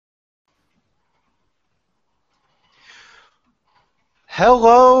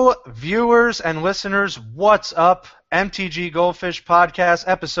Hello, viewers and listeners. What's up? MTG Goldfish Podcast,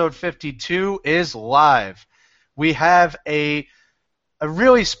 episode 52 is live. We have a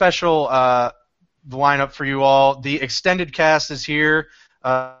really special lineup for you all. The extended cast is here.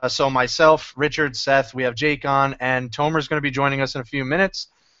 So myself, Richard, Seth, we have Jake on, and Tomer's going to be joining us in a few minutes.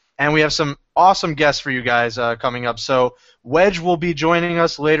 And we have some awesome guests for you guys coming up. So Wedge will be joining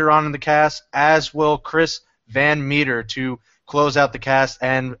us later on in the cast, as will Chris Van Meter to close out the cast,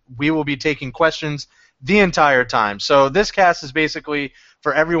 and we will be taking questions the entire time. So this cast is basically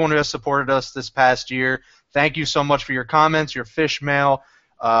for everyone who has supported us this past year. Thank you so much for your comments, your fish mail,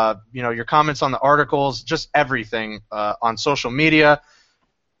 your comments on the articles, just everything on social media.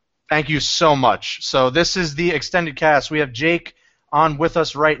 Thank you so much. So this is the extended cast. We have Jake on with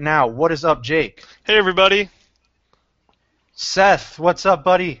us right now. What is up, Jake? Hey, everybody. Seth, what's up,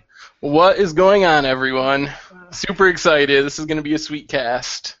 buddy? What is going on, everyone? Super excited. This is going to be a sweet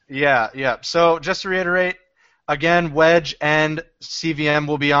cast. Yeah. So just to reiterate, again, Wedge and CVM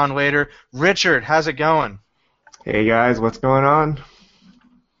will be on later. Richard, how's it going? Hey, guys. What's going on?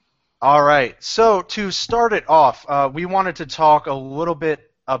 All right. So to start it off, we wanted to talk a little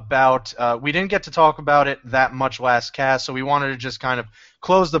bit about we didn't get to talk about it that much last cast, so we wanted to just kind of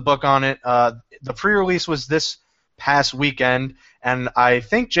close the book on it. The pre-release was this past weekend, and I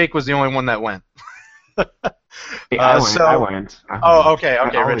think Jake was the only one that went. I went. Okay,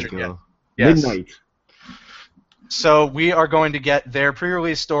 Richard. Yeah. Yes. Midnight. So we are going to get their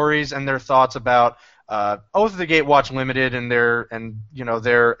pre-release stories and their thoughts about Oath of the Gatewatch Limited and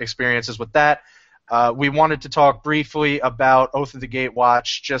their experiences with that. We wanted to talk briefly about Oath of the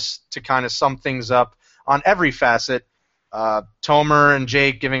Gatewatch just to kind of sum things up on every facet. Tomer and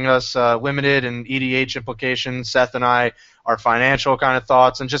Jake giving us limited and EDH implications. Seth and I, our financial kind of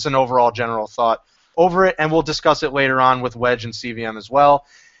thoughts, and just an overall general thought over it, and we'll discuss it later on with Wedge and CVM as well.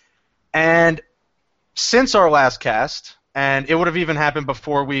 And since our last cast, and it would have even happened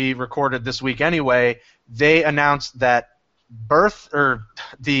before we recorded this week anyway, they announced that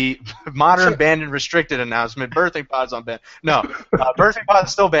the Modern Banned and Restricted announcement, Birthing Pod's on ban. No, Birthing Pod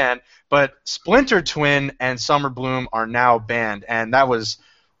is still banned, but Splinter Twin and Summer Bloom are now banned, and that was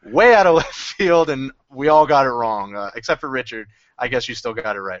way out of left field, and we all got it wrong, except for Richard. I guess you still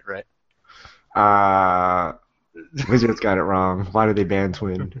got it right? Wizards got it wrong. Why did they ban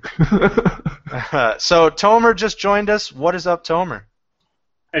Twin? So Tomer just joined us. What is up, Tomer?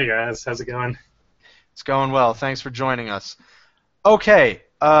 Hey guys, how's it going? It's going well. Thanks for joining us. Okay,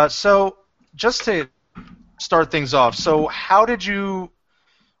 so just to start things off, so how did you,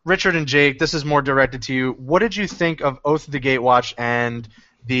 Richard and Jake, this is more directed to you, what did you think of Oath of the Gatewatch and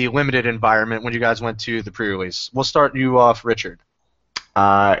the limited environment when you guys went to the pre-release? We'll start you off, Richard.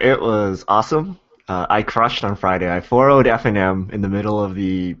 It was awesome. I crushed on Friday. I 4-0'd FNM in the middle of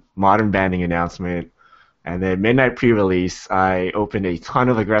the Modern banning announcement. And then midnight pre-release, I opened a ton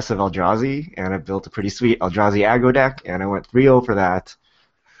of aggressive Eldrazi, and I built a pretty sweet Eldrazi aggro deck, and I went 3-0 for that.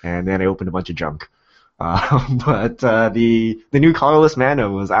 And then I opened a bunch of junk. But the new colorless mana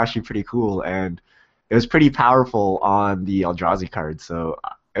was actually pretty cool, and it was pretty powerful on the Eldrazi card. So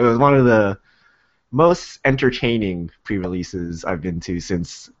it was one of the most entertaining pre-releases I've been to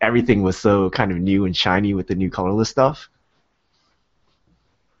since everything was so kind of new and shiny with the new colorless stuff.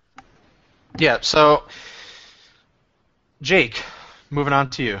 Yeah, so Jake, moving on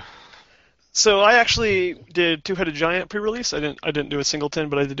to you. So I actually did Two-Headed Giant pre-release. I didn't do a singleton,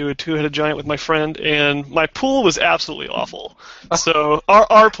 but I did do a Two-Headed Giant with my friend, and my pool was absolutely awful. So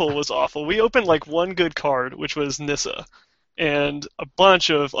our pool was awful. We opened like one good card, which was Nissa, and a bunch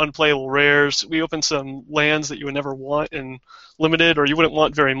of unplayable rares. We opened some lands that you would never want in limited, or you wouldn't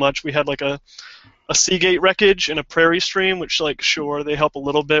want very much. We had like a Seagate Wreckage and a Prairie Stream, which, like, sure, they help a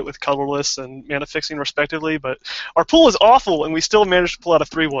little bit with colorless and mana fixing respectively, but our pool is awful, and we still managed to pull out a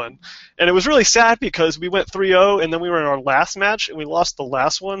 3-1. And it was really sad because we went 3-0, and then we were in our last match, and we lost the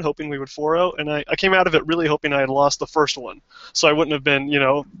last one, hoping we would 4-0, and I came out of it really hoping I had lost the first one, so I wouldn't have been,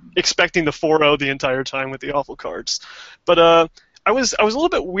 expecting the 4-0 the entire time with the awful cards. But I was a little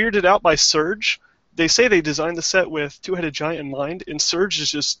bit weirded out by Surge. They say they designed the set with Two-Headed Giant in mind, and Surge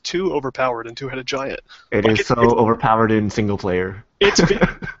is just too overpowered in Two-Headed Giant. It's overpowered in single player.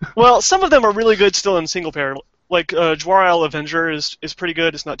 Well, some of them are really good still in single player. Like Jwar Avenger is pretty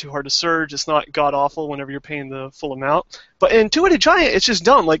good. It's not too hard to surge. It's not god-awful whenever you're paying the full amount. But in Two-Headed Giant, it's just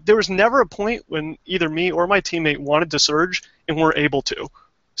dumb. Like, there was never a point when either me or my teammate wanted to surge and weren't able to.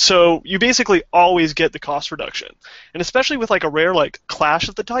 So you basically always get the cost reduction. And especially with like a rare like Clash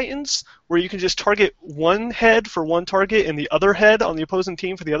of the Titans, where you can just target one head for one target and the other head on the opposing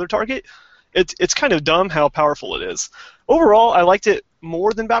team for the other target, it's kind of dumb how powerful it is. Overall, I liked it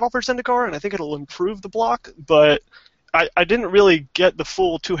more than Battle for Zendikar, and I think it'll improve the block, but I didn't really get the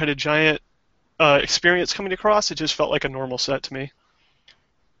full two-headed giant experience coming across. It just felt like a normal set to me.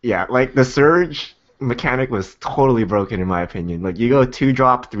 Yeah, like the Surge mechanic was totally broken in my opinion. Like you go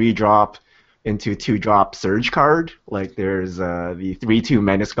 2-drop, 3-drop into 2-drop Surge card. Like there's the 3/2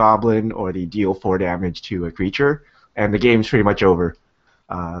 Menace Goblin or the deal 4 damage to a creature, and the game's pretty much over.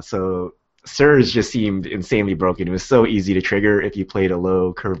 So Surge just seemed insanely broken. It was so easy to trigger if you played a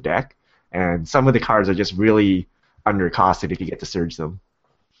low curve deck, and some of the cards are just really undercosted if you get to Surge them.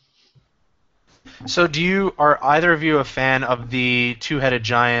 So are either of you a fan of the two-headed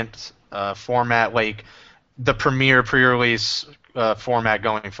giant format, like the premier pre-release format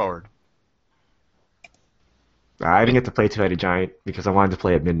going forward? I didn't get to play Two-Headed Giant because I wanted to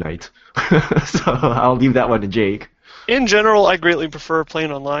play at midnight. So I'll leave that one to Jake. In general, I greatly prefer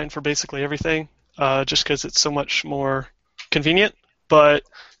playing online for basically everything, just because it's so much more convenient. But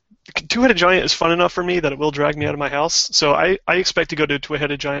Two-Headed Giant is fun enough for me that it will drag me out of my house. So I expect to go to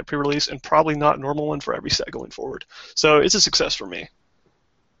Two-Headed Giant pre-release and probably not normal one for every set going forward. So it's a success for me.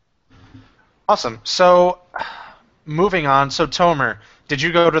 Awesome. So moving on. So Tomer, did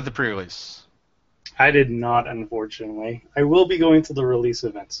you go to the pre-release? I did not, unfortunately. I will be going to the release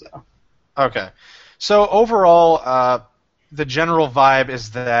events, though. Okay. So overall, the general vibe is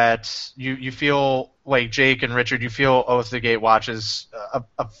that you feel like Jake and Richard, you feel Oath of the Gatewatch is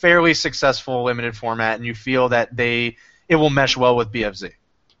a fairly successful limited format, and you feel that it will mesh well with BFZ,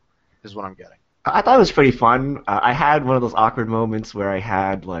 is what I'm getting. I thought it was pretty fun. I had one of those awkward moments where I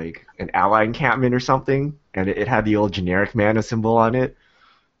had like an ally encampment or something, and it had the old generic mana symbol on it,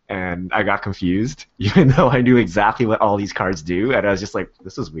 and I got confused, even though I knew exactly what all these cards do, and I was just like,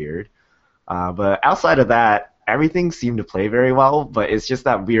 this is weird. But outside of that, everything seemed to play very well, but it's just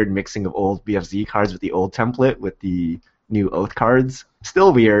that weird mixing of old BFZ cards with the old template with the new Oath cards.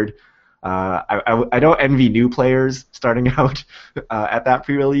 Still weird. I don't envy new players starting out at that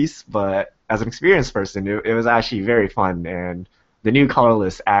pre-release, but as an experienced person, it was actually very fun, and the new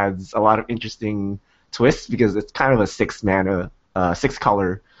colorless adds a lot of interesting twists because it's kind of a 6-mana,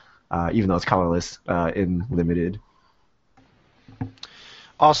 6-color, even though it's colorless in limited.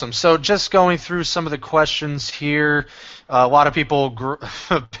 Awesome. So just going through some of the questions here, a lot of people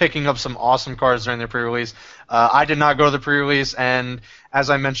picking up some awesome cards during their pre-release. I did not go to the pre-release, and as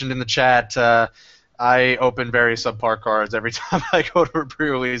I mentioned in the chat, I open very subpar cards every time I go to a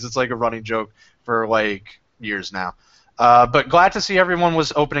pre-release. It's like a running joke for like years now. But glad to see everyone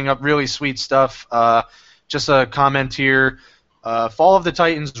was opening up really sweet stuff. Just a comment here. Fall of the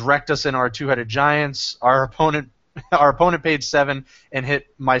Titans wrecked us in our two-headed giants. Our opponent paid 7 and hit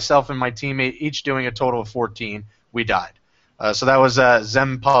myself and my teammate, each doing a total of 14. We died. So that was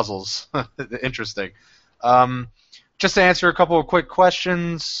Zem Puzzles. Interesting. Just to answer a couple of quick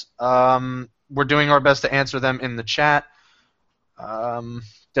questions, we're doing our best to answer them in the chat.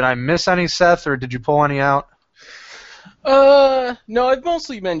 Did I miss any, Seth, or did you pull any out? No, I've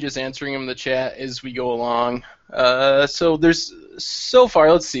mostly been just answering them in the chat as we go along. So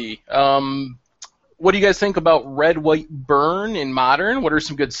far, let's see. What do you guys think about Red, White, Burn in Modern? What are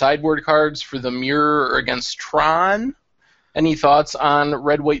some good sideboard cards for the mirror against Tron? Any thoughts on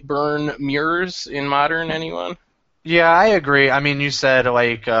Red, White, Burn mirrors in Modern, anyone? Yeah, I agree. I mean, you said,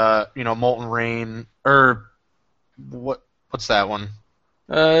 like, Molten Rain, or what's that one?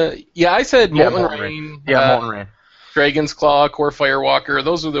 Yeah, I said Molten Molten Rain. Yeah, Molten Rain. Dragon's Claw, Core Firewalker,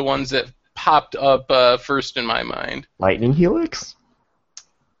 those are the ones that popped up first in my mind. Lightning Helix?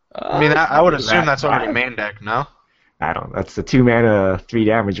 I mean, I would assume that's already main deck, no? I don't know. That's the 2-mana, 3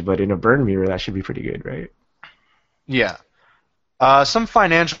 damage, but in a burn mirror, that should be pretty good, right? Yeah. Some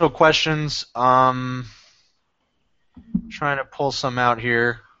financial questions. Trying to pull some out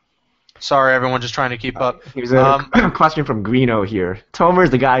here. Sorry, everyone, just trying to keep up. Here's a question from Greeno here. Tomer's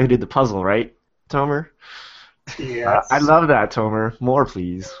the guy who did the puzzle, right? Tomer? Yes. I love that, Tomer. More,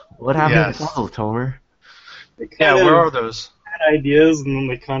 please. What happened to the puzzle, Tomer? Yeah, where are those? Ideas, and then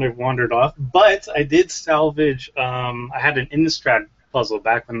they kind of wandered off. But I did salvage. I had an Innistrad puzzle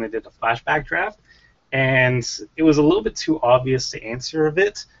back when they did the flashback draft, and it was a little bit too obvious to answer of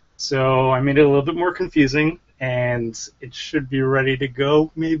it. So I made it a little bit more confusing, and it should be ready to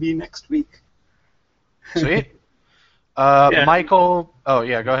go maybe next week. Sweet. Yeah. Michael. Oh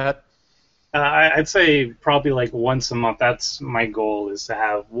yeah, go ahead. I'd say probably like once a month. That's my goal, is to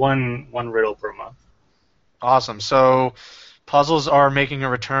have one riddle per month. Awesome. So puzzles are making a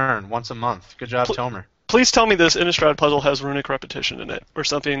return once a month. Good job, Tomer. Please tell me this Innistrad puzzle has runic repetition in it, or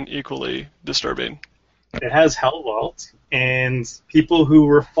something equally disturbing. It has Hell Vault, and people who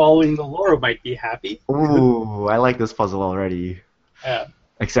were following the lore might be happy. Ooh, I like this puzzle already. Yeah.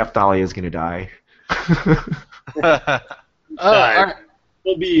 Except Thalia's gonna die. All right.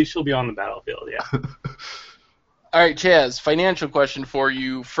 She'll be on the battlefield, yeah. All right, Chaz, financial question for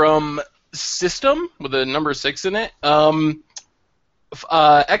you from System with a number 6 in it.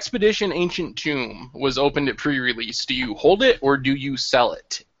 Expedition Ancient Tomb was opened at pre-release. Do you hold it or do you sell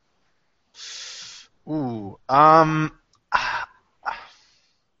it? Ooh, I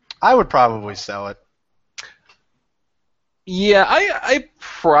would probably sell it. Yeah, I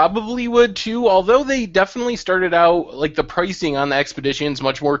probably would too, although they definitely started out, like, the pricing on the Expeditions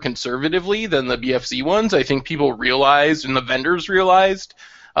much more conservatively than the BFZ ones. I think people realized, and the vendors realized,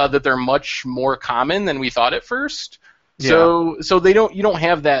 that they're much more common than we thought at first. Yeah. So you don't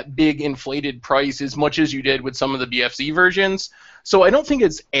have that big inflated price as much as you did with some of the BFZ versions. So I don't think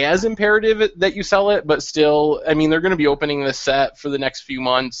it's as imperative that you sell it, but still, I mean, they're going to be opening this set for the next few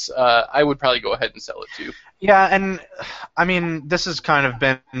months. I would probably go ahead and sell it too. Yeah, and I mean, this has kind of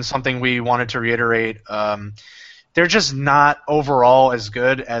been something we wanted to reiterate. They're just not overall as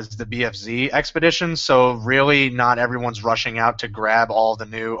good as the BFZ expeditions, so really not everyone's rushing out to grab all the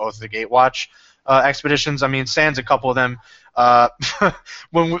new Oath of the Gatewatch expeditions. I mean, sans a couple of them.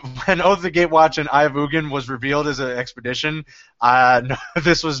 When Oath of the Gatewatch and Eye of Ugin was revealed as an expedition,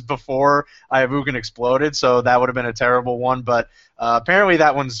 this was before Eye of Ugin exploded, so that would have been a terrible one, but apparently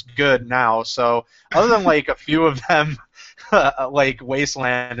that one's good now. So other than like a few of them, like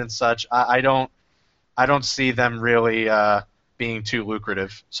Wasteland and such, I don't see them really being too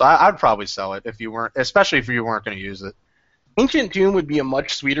lucrative. So I'd probably sell it especially if you weren't going to use it. Ancient Doom would be a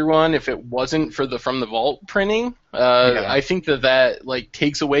much sweeter one if it wasn't for the From the Vault printing. Yeah. I think that like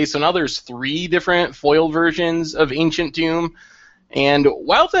takes away. So now there's 3 different foil versions of Ancient Doom, and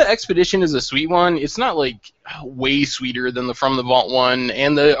while the Expedition is a sweet one, it's not like way sweeter than the From the Vault one.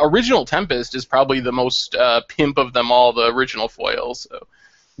 And the original Tempest is probably the most pimp of them all, the original foils. So.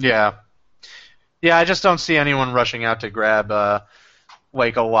 Yeah, I just don't see anyone rushing out to grab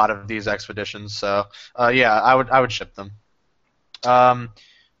like a lot of these expeditions. So yeah, I would ship them.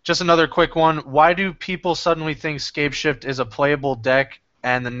 Just another quick one. Why do people suddenly think Scapeshift is a playable deck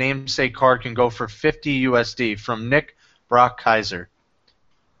and the namesake card can go for 50 USD? From Nick Brock Kaiser.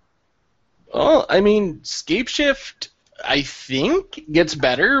 Well, I mean, Scapeshift, I think, gets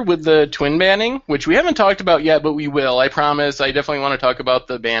better with the twin banning, which we haven't talked about yet, but we will. I promise. I definitely want to talk about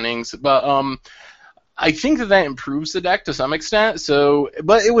the bannings. But I think that improves the deck to some extent. So,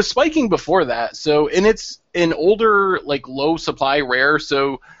 but it was spiking before that. So, and it's an older, like, low supply rare.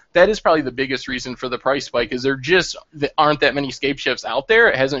 So that is probably the biggest reason for the price spike. Is there just aren't that many Scapeshifts out there.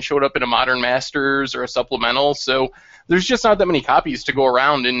 It hasn't showed up in a Modern Masters or a supplemental. So there's just not that many copies to go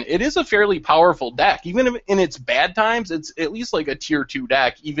around. And it is a fairly powerful deck. Even if in its bad times, it's at least like a tier 2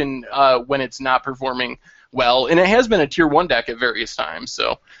 deck. Even when it's not performing well, and it has been a tier 1 deck at various times,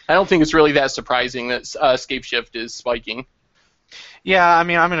 so I don't think it's really that surprising that Scapeshift is spiking. Yeah, I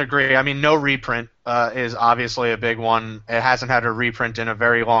mean, I'm going to agree. I mean, no reprint is obviously a big one. It hasn't had a reprint in a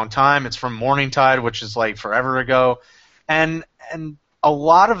very long time. It's from Morningtide, which is like forever ago, and a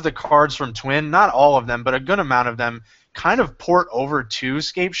lot of the cards from Twin, not all of them, but a good amount of them, kind of port over to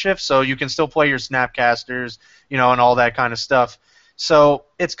Scapeshift, so you can still play your Snapcasters, and all that kind of stuff. So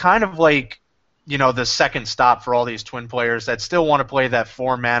it's kind of like, the second stop for all these Twin players that still want to play that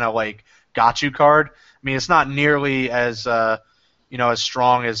 4-mana, like, Got-You card. I mean, it's not nearly as, as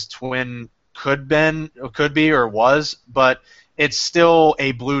strong as Twin could be or was, but it's still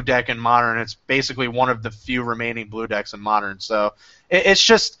a blue deck in Modern. It's basically one of the few remaining blue decks in Modern. So it's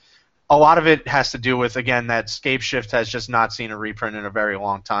just, a lot of it has to do with, again, that Scapeshift has just not seen a reprint in a very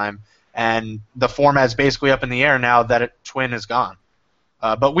long time, and the format's basically up in the air now that Twin is gone.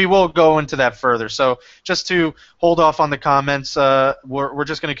 But we will go into that further. So just to hold off on the comments, we're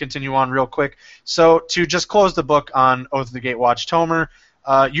just going to continue on real quick. So to just close the book on Oath of the Gatewatch, Tomer,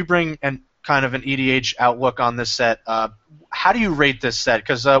 you bring kind of an EDH outlook on this set. How do you rate this set?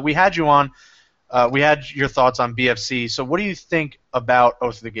 Because we had you on, we had your thoughts on BFC. So what do you think about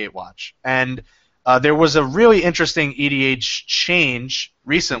Oath of the Gatewatch? And there was a really interesting EDH change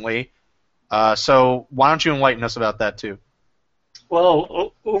recently. So why don't you enlighten us about that too?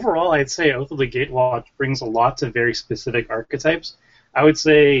 Well, overall, I'd say Oath of the Gatewatch brings a lot to very specific archetypes. I would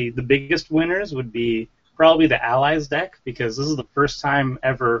say the biggest winners would be probably the Allies deck, because this is the first time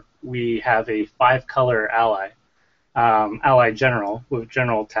ever we have a 5-color ally, Ally General, with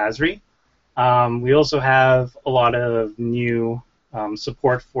General Tazri. We also have a lot of new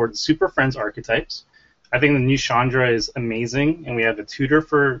support for the Super Friends archetypes. I think the new Chandra is amazing, and we have a tutor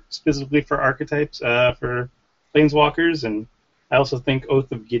for specifically for archetypes for planeswalkers, and I also think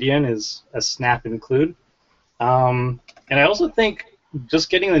Oath of Gideon is a snap include. And I also think just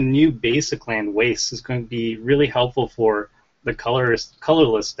getting the new basic land Waste is going to be really helpful for the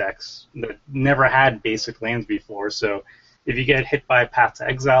colorless decks that never had basic lands before. So if you get hit by Path to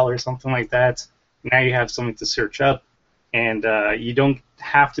Exile or something like that, now you have something to search up, and you don't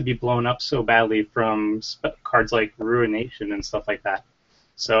have to be blown up so badly from cards like Ruination and stuff like that.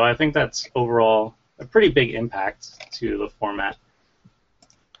 So I think that's overall a pretty big impact to the format.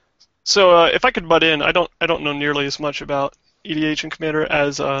 So if I could butt in, I don't know nearly as much about EDH and Commander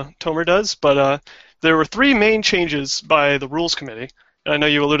as Tomer does, but there were 3 main changes by the Rules Committee, and I know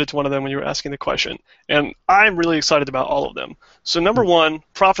you alluded to one of them when you were asking the question, and I'm really excited about all of them. So number 1,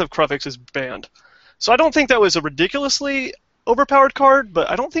 Prophet of Kruphix is banned. So I don't think that was a ridiculously overpowered card,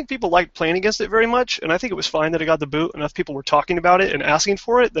 but I don't think people liked playing against it very much, and I think it was fine that it got the boot. Enough people were talking about it and asking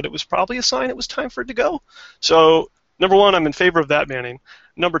for it that it was probably a sign it was time for it to go. So number 1, I'm in favor of that banning.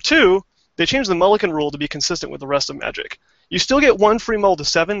 Number 2, they changed the Mulligan rule to be consistent with the rest of Magic. You still get 1 free mull to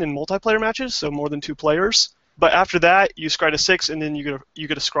 7 in multiplayer matches, so more than 2 players, but after that, you scry to 6, and then you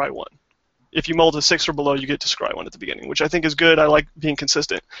get a scry 1. If you mull to 6 or below, you get to scry 1 at the beginning, which I think is good. I like being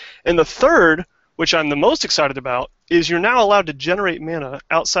consistent. And the third, which I'm the most excited about, is you're now allowed to generate mana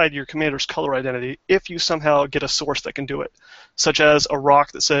outside your commander's color identity if you somehow get a source that can do it, such as a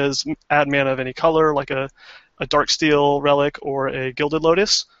rock that says add mana of any color, like a Darksteel relic or a Gilded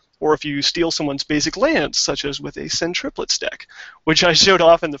Lotus, or if you steal someone's basic lands, such as with a Send Triplets deck, which I showed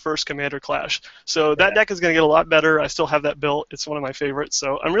off in the first Commander Clash. So that deck is going to get a lot better. I still have that built. It's one of my favorites.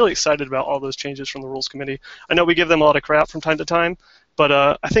 So I'm really excited about all those changes from the Rules Committee. I know we give them a lot of crap from time to time, but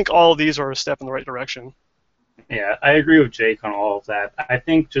I think all of these are a step in the right direction. Yeah, I agree with Jake on all of that. I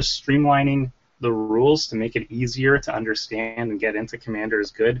think just streamlining the rules to make it easier to understand and get into Commander is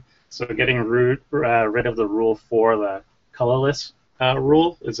good. So getting rid of the rule for the colorless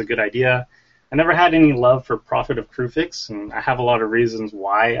rule is a good idea. I never had any love for Prophet of Kruphix, and I have a lot of reasons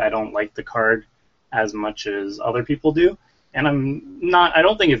why I don't like the card as much as other people do. And I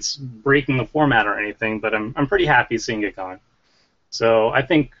don't think it's breaking the format or anything, but I'm pretty happy seeing it gone. So I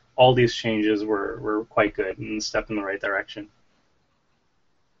think all these changes were quite good and a step in the right direction.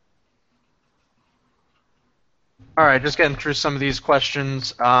 All right, just getting through some of these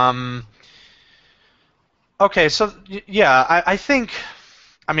questions. Okay, so yeah, I think,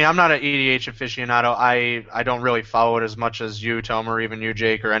 I mean, I'm not an EDH aficionado. I don't really follow it as much as you, Tom, or even you,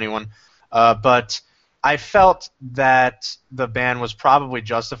 Jake, or anyone. But I felt that the ban was probably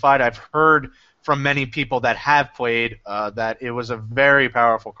justified. I've heard from many people that have played that it was a very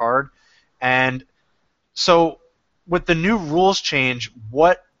powerful card. And so with the new rules change,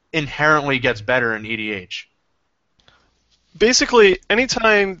 what inherently gets better in EDH? Basically,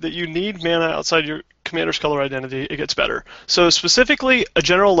 anytime that you need mana outside your commander's color identity, it gets better. So specifically, a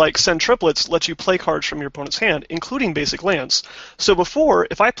general like Send Triplets lets you play cards from your opponent's hand, including basic lands. So before,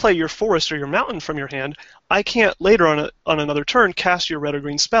 if I play your forest or your mountain from your hand, I can't later on another turn cast your red or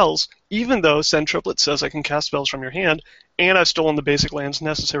green spells, even though Send Triplets says I can cast spells from your hand, and I've stolen the basic lands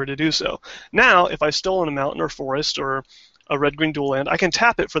necessary to do so. Now, if I've stolen a mountain or forest or a red-green dual land, I can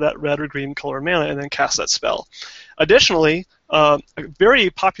tap it for that red or green color mana and then cast that spell. Additionally, a very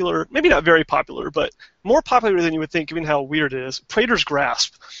popular, maybe not very popular, but more popular than you would think given how weird it is, Praetor's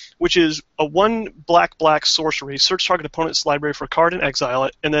Grasp, which is a 1 black sorcery, search target opponent's library for a card and exile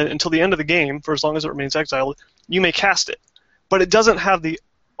it, and then until the end of the game, for as long as it remains exiled, you may cast it. But it doesn't have the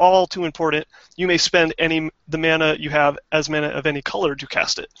all too important, you may spend the mana you have as mana of any color to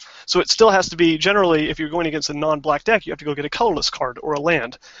cast it. So it still has to be, generally, if you're going against a non-black deck, you have to go get a colorless card or a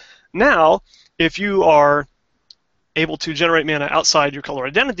land. Now, if you are able to generate mana outside your color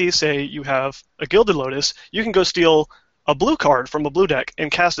identity, say you have a Gilded Lotus, you can go steal a blue card from a blue deck and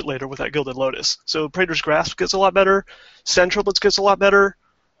cast it later with that Gilded Lotus. So Praetor's Grasp gets a lot better, Send Triplets gets a lot better.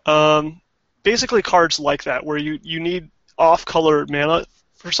 Basically cards like that, where you need off-color mana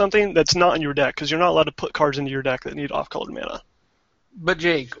for something that's not in your deck, because you're not allowed to put cards into your deck that need off-colored mana. But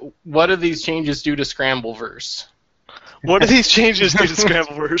Jake, what do these changes do to Scrambleverse? What do these changes do to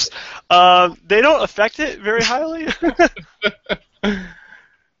Scrambleverse? They don't affect it very highly.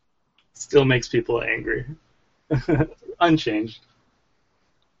 Still makes people angry. Unchanged.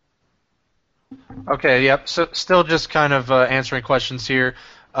 Okay, yep. So still just kind of answering questions here.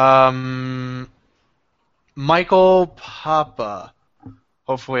 Michael Papa.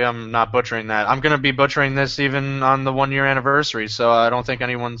 Hopefully I'm not butchering that. I'm going to be butchering this even on the 1-year anniversary, so I don't think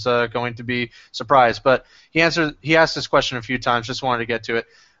anyone's going to be surprised. But he asked this question a few times, just wanted to get to it.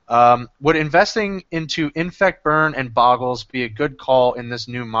 Would investing into Infect, Burn, and Boggles be a good call in this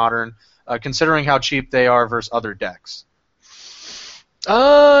new Modern, considering how cheap they are versus other decks?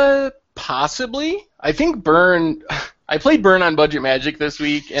 Possibly. I think Burn. I played Burn on Budget Magic this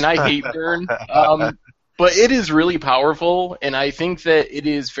week, and I hate Burn. But it is really powerful, and I think that it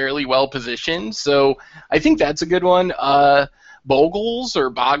is fairly well positioned. So I think that's a good one. Bogles or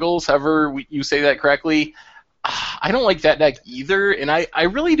Boggles, however you say that correctly. I don't like that deck either, and I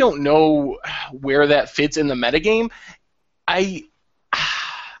really don't know where that fits in the metagame. I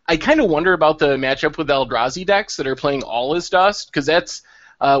kind of wonder about the matchup with Eldrazi decks that are playing All Is Dust, because that's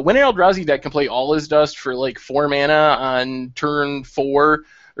when an Eldrazi deck can play All Is Dust for like 4 mana on turn 4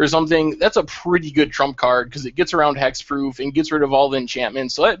 or something, that's a pretty good trump card because it gets around Hexproof and gets rid of all the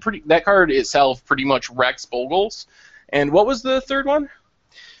enchantments. So that card itself pretty much wrecks Bogles. And what was the third one?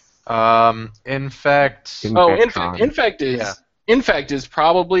 Infect. Infect is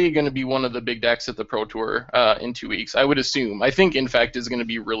probably going to be one of the big decks at the Pro Tour in 2 weeks, I would assume. I think Infect is going to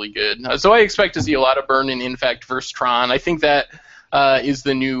be really good. So I expect to see a lot of Burn in Infect versus Tron. I think that is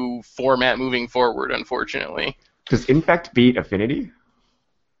the new format moving forward, unfortunately. Does Infect beat Affinity?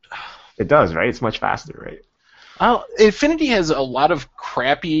 It does, right? It's much faster, right? Infinity has a lot of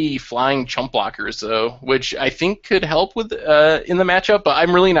crappy flying chump blockers, though, which I think could help with in the matchup, but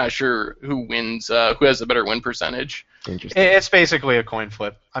I'm really not sure who wins, who has a better win percentage. Interesting. It's basically a coin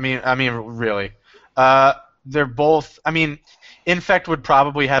flip. I mean, really. They're both. I mean, Infect would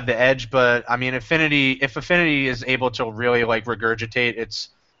probably have the edge, but I mean, if Affinity is able to really like regurgitate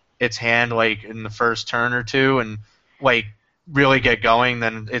its hand like in the first turn or two and like really get going,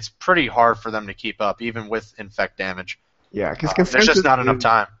 then it's pretty hard for them to keep up, even with Infect damage. Yeah, because there's just not enough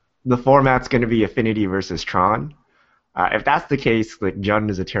time. The format's going to be Affinity versus Tron. If that's the case, like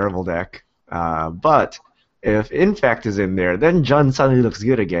Jund is a terrible deck. But if Infect is in there, then Jund suddenly looks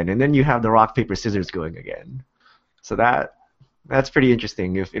good again, and then you have the rock paper scissors going again. So that's pretty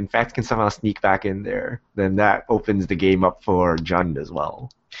interesting. If Infect can somehow sneak back in there, then that opens the game up for Jund as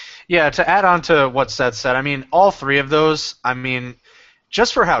well. Yeah, to add on to what Seth said, I mean, all three of those, I mean,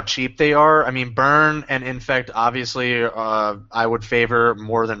 just for how cheap they are, I mean, Burn and Infect, obviously, I would favor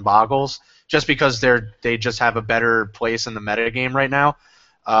more than Boggles, just because they just have a better place in the metagame right now.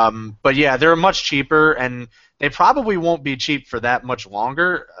 But yeah, they're much cheaper, and they probably won't be cheap for that much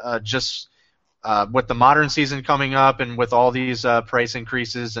longer, just with the Modern season coming up and with all these price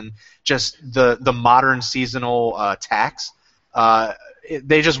increases and just the Modern seasonal tax.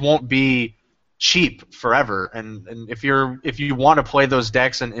 They just won't be cheap forever, and if you want to play those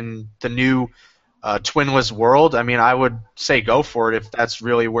decks in the new Twinless world, I mean, I would say go for it if that's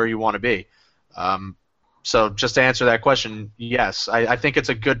really where you want to be. So just to answer that question, yes, I think it's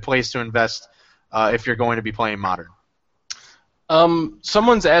a good place to invest if you're going to be playing Modern.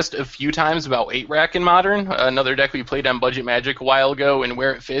 Someone's asked a few times about 8-Rack in Modern, another deck we played on Budget Magic a while ago, and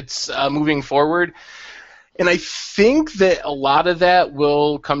where it fits moving forward. And I think that a lot of that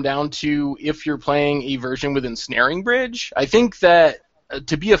will come down to if you're playing a version with Ensnaring Bridge. I think that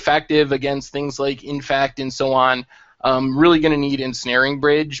to be effective against things like Infect and so on, really going to need Ensnaring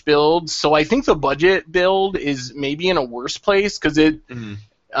Bridge builds. So I think the budget build is maybe in a worse place because it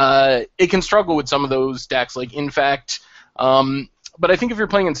can struggle with some of those decks like Infect. But I think if you're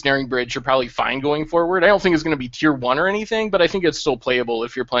playing Ensnaring Bridge, you're probably fine going forward. I don't think it's going to be tier 1 or anything, but I think it's still playable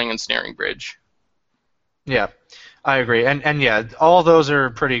if you're playing Ensnaring Bridge. Yeah, I agree, and yeah, all those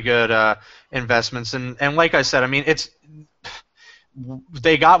are pretty good investments, and like I said, I mean,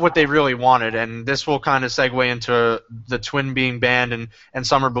 they got what they really wanted, and this will kind of segue into the Twin being banned and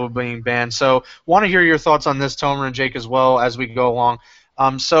Summer Bloom being banned. So, want to hear your thoughts on this, Tomer and Jake, as well as we go along.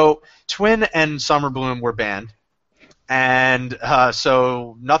 So, Twin and Summer Bloom were banned, and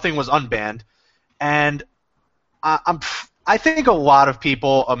so nothing was unbanned, and I think a lot of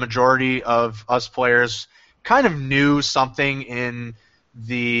people, a majority of us players, kind of knew something in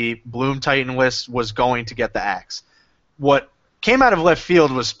the Bloom Titan list was going to get the axe. What came out of left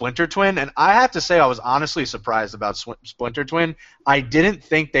field was Splinter Twin, and I have to say I was honestly surprised about Splinter Twin. I didn't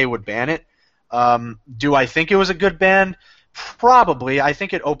think they would ban it. Do I think it was a good ban? Probably. I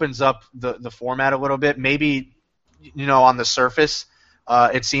think it opens up the format a little bit. Maybe, on the surface,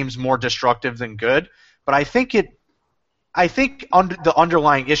 it seems more destructive than good, but I think the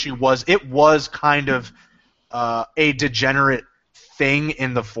underlying issue was it was kind of a degenerate thing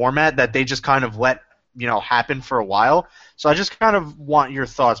in the format that they just kind of let happen for a while. So I just kind of want your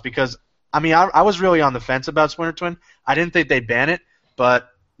thoughts because I mean I was really on the fence about Splinter Twin. I didn't think they'd ban it, but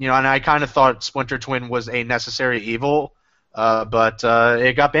and I kind of thought Splinter Twin was a necessary evil, but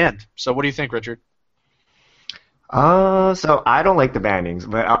it got banned. So what do you think, Richard? So I don't like the bannings,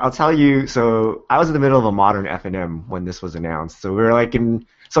 but I'll tell you. So I was in the middle of a modern FNM when this was announced. So we were like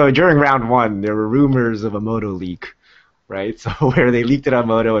so during round one, there were rumors of a Moto leak, right? So where they leaked it on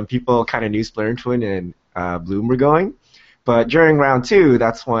Moto, and people kind of knew Splinter Twin and Bloom were going. But during round two,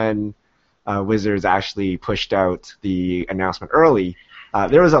 that's when Wizards actually pushed out the announcement early.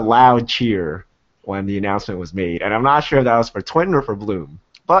 There was a loud cheer when the announcement was made, and I'm not sure if that was for Twin or for Bloom.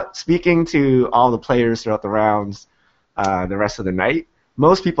 But speaking to all the players throughout the rounds, the rest of the night,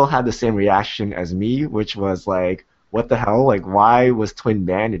 most people had the same reaction as me, which was like, what the hell? Like, why was Twin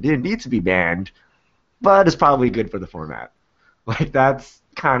banned? It didn't need to be banned, but it's probably good for the format. Like, that's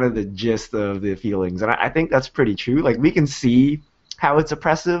kind of the gist of the feelings, and I think that's pretty true. Like, we can see how it's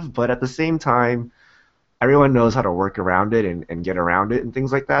oppressive, but at the same time, everyone knows how to work around it and get around it and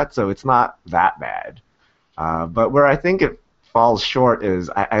things like that, so it's not that bad. But where I think it falls short is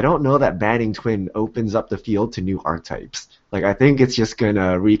I don't know that banning Twin opens up the field to new archetypes. Like, I think it's just going to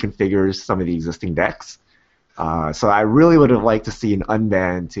reconfigure some of the existing decks. So I really would have liked to see an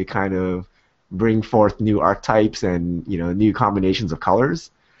unban to kind of bring forth new archetypes and, you know, new combinations of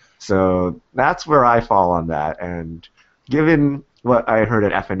colors. So that's where I fall on that. And given what I heard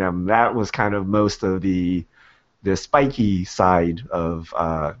at FNM, that was kind of most of the spiky side of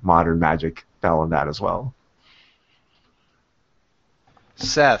modern Magic fell on that as well.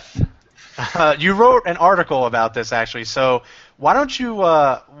 Seth, you wrote an article about this actually, so why don't you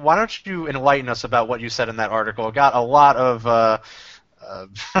enlighten us about what you said in that article? It got a lot of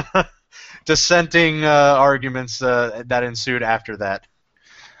dissenting arguments that ensued after that.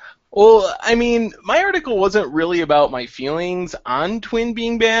 Well, I mean, my article wasn't really about my feelings on Twin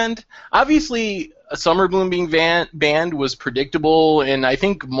being banned. Obviously, Summer Bloom being banned was predictable, and I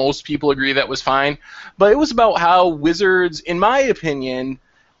think most people agree that was fine. But it was about how Wizards, in my opinion,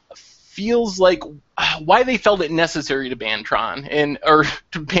 feels like why they felt it necessary to ban Tron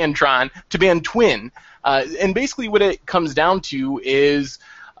to ban Twin. And basically, what it comes down to is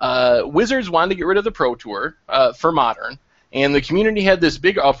Wizards wanted to get rid of the Pro Tour for Modern. And the community had this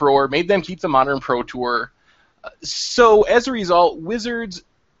big uproar, made them keep the Modern Pro Tour. So as a result, Wizards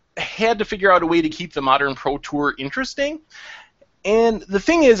had to figure out a way to keep the Modern Pro Tour interesting. And the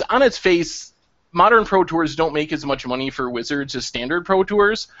thing is, on its face, Modern Pro Tours don't make as much money for Wizards as standard Pro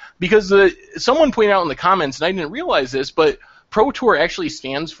Tours, because someone pointed out in the comments, and I didn't realize this, but Pro Tour actually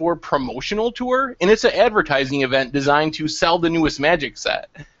stands for Promotional Tour, and it's an advertising event designed to sell the newest Magic set.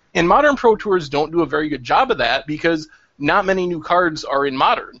 And Modern Pro Tours don't do a very good job of that because not many new cards are in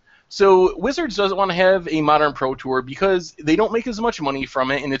Modern. So Wizards doesn't want to have a Modern Pro Tour because they don't make as much money from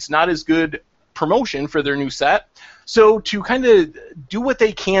it, and it's not as good promotion for their new set. So to kind of do what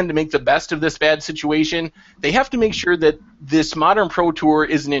they can to make the best of this bad situation, they have to make sure that this Modern Pro Tour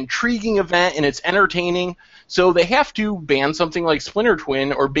is an intriguing event and it's entertaining. So they have to ban something like Splinter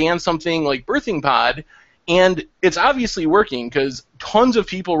Twin or ban something like Birthing Pod. And it's obviously working because tons of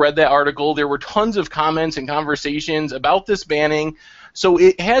people read that article. There were tons of comments and conversations about this banning. So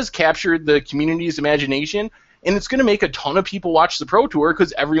it has captured the community's imagination, and it's going to make a ton of people watch the Pro Tour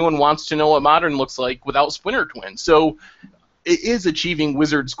because everyone wants to know what Modern looks like without Splinter Twin. So it is achieving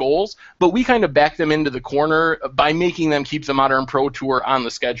Wizards' goals, but we kind of back them into the corner by making them keep the Modern Pro Tour on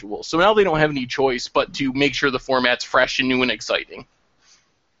the schedule. So now they don't have any choice but to make sure the format's fresh and new and exciting.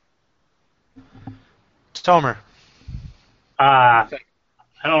 Tomer. I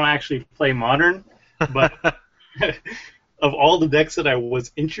don't actually play Modern, but of all the decks that I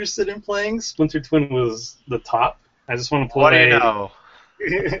was interested in playing, Splinter Twin was the top. I just want to play. What do you know?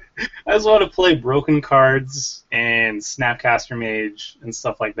 I just want to play Broken Cards and Snapcaster Mage and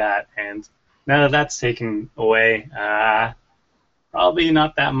stuff like that. And now that that's taken away, probably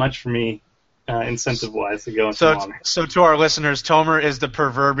not that much for me. Incentive-wise to go into Modern. So to our listeners, Tomer is the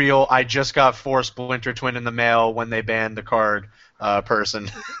proverbial I just got 4 Splinter Twin in the mail when they banned the card person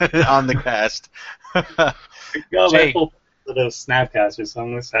on the cast. Jake. The Snapcaster, so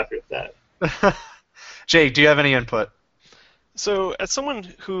I'm just happy with that. Jake, do you have any input? So as someone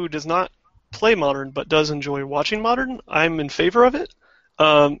who does not play Modern but does enjoy watching Modern, I'm in favor of it.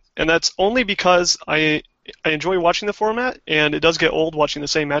 And that's only because I enjoy watching the format, and it does get old watching the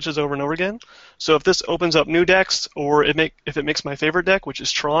same matches over and over again. So if this opens up new decks, or if it makes my favorite deck, which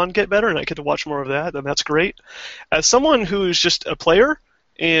is Tron, get better, and I get to watch more of that, then that's great. As someone who's just a player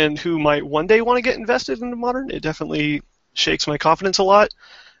and who might one day want to get invested into Modern, it definitely shakes my confidence a lot.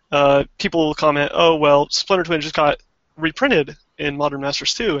 People will comment, oh, well, Splinter Twin just got reprinted in Modern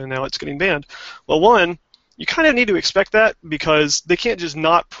Masters 2, and now it's getting banned. Well, one, you kind of need to expect that because they can't just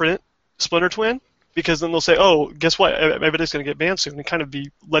not print Splinter Twin because then they'll say, oh, guess what, everybody's going to get banned soon, and kind of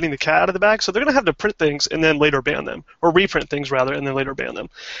be letting the cat out of the bag. So they're going to have to print things and then later ban them, or reprint things rather, and then later ban them.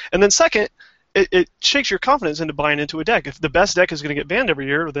 And then second, it shakes your confidence into buying into a deck. If the best deck is going to get banned every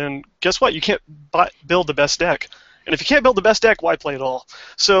year, then guess what? You can't build the best deck. And if you can't build the best deck, why play at all?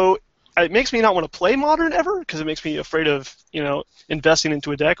 So it makes me not want to play Modern ever, because it makes me afraid of investing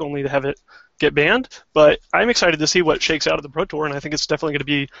into a deck only to have it get banned. But I'm excited to see what shakes out of the Pro Tour, and I think it's definitely going to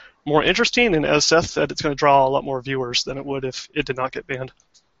be more interesting. And as Seth said, it's going to draw a lot more viewers than it would if it did not get banned.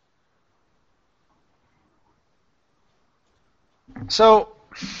 So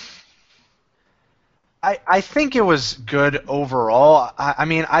I think it was good overall. I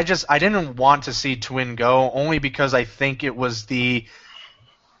mean, I didn't want to see Twin go, only because I think it was like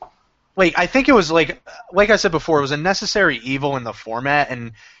I said before, it was a necessary evil in the format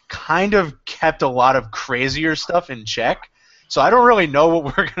and kind of kept a lot of crazier stuff in check. So I don't really know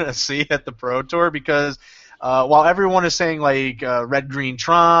what we're going to see at the Pro Tour, because while everyone is saying like Red Green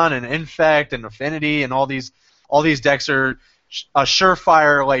Tron and Infect and Affinity and all these decks are a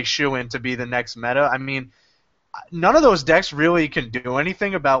surefire like shoe-in to be the next meta, I mean, none of those decks really can do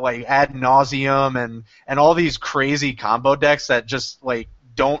anything about like Ad Nauseam and all these crazy combo decks that just like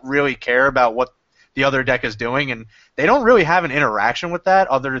don't really care about what the other deck is doing, and they don't really have an interaction with that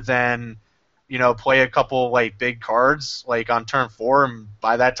other than play a couple like big cards like on turn 4, and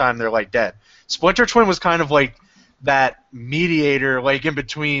by that time they're like dead. Splinter Twin was kind of like that mediator, like in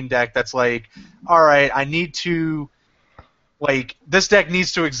between deck that's like, all right, I need to, like, this deck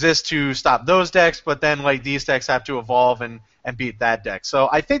needs to exist to stop those decks, but then like these decks have to evolve and beat that deck. So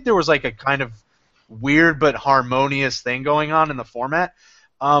I think there was like a kind of weird but harmonious thing going on in the format.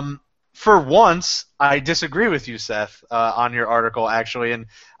 For once, I disagree with you, Seth, on your article actually, and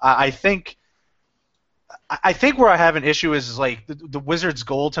I think where I have an issue is like the Wizards'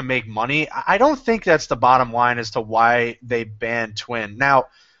 goal to make money. I don't think that's the bottom line as to why they banned Twin. Now,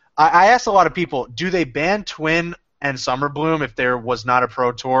 I asked a lot of people, do they ban Twin and Summer Bloom if there was not a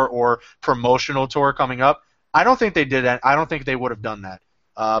Pro Tour or promotional tour coming up? I don't think they did that. I don't think they would have done that.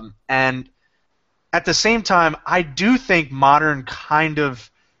 And at the same time, I do think Modern kind of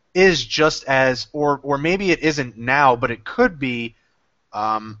is just as, or maybe it isn't now, but it could be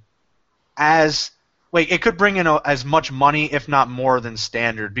as, like, it could bring in as much money, if not more, than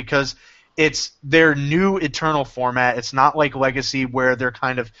Standard, because it's their new Eternal format. It's not like Legacy where they're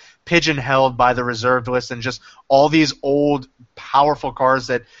kind of pigeon-held by the reserved list and just all these old, powerful cards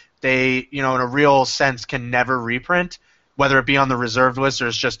that they, in a real sense, can never reprint, whether it be on the reserved list or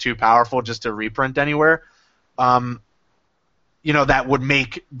it's just too powerful just to reprint anywhere. That would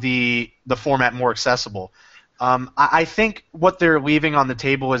make the format more accessible. I think what they're leaving on the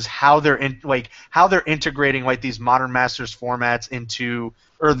table is how they're integrating like these Modern Masters formats into,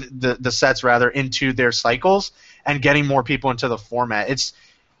 or the sets rather, into their cycles and getting more people into the format.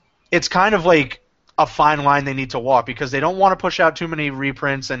 It's kind of like a fine line they need to walk, because they don't want to push out too many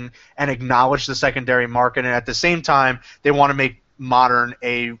reprints and acknowledge the secondary market, and at the same time they want to make Modern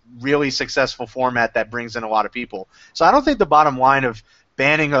a really successful format that brings in a lot of people. So I don't think the bottom line of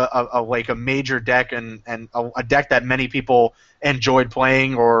banning a major deck and a deck that many people enjoyed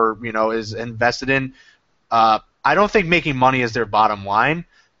playing or is invested in, I don't think making money is their bottom line,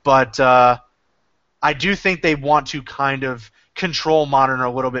 but I do think they want to kind of control Modern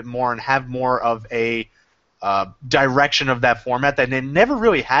a little bit more and have more of a direction of that format that they never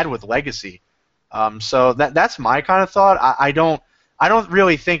really had with Legacy. So that's my kind of thought. I don't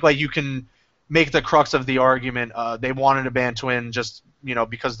really think like you can make the crux of the argument they wanted to ban Twin just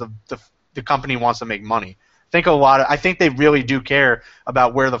because the company wants to make money. I think they really do care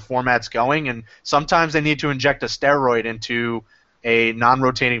about where the format's going, and sometimes they need to inject a steroid into a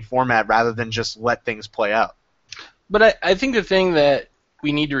non-rotating format rather than just let things play out. But I think the thing that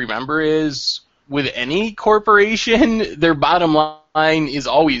we need to remember is, with any corporation, their bottom line is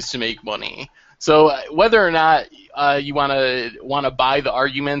always to make money. So whether or not you want to buy the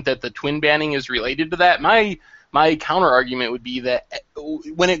argument that the Twin banning is related to that, my counter argument would be that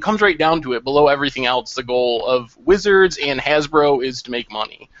when it comes right down to it, below everything else, the goal of Wizards and Hasbro is to make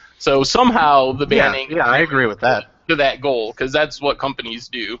money. So somehow the banning, I agree with that, to that goal, because that's what companies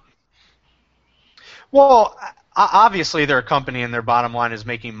do. Well, obviously they're a company and their bottom line is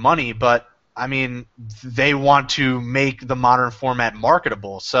making money, but I mean they want to make the Modern format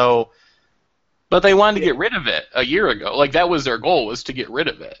marketable. So. But they wanted to get rid of it a year ago. Like, that was their goal, was to get rid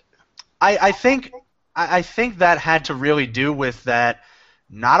of it. I think that had to really do with that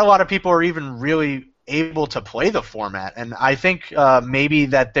not a lot of people are even really able to play the format. And I think maybe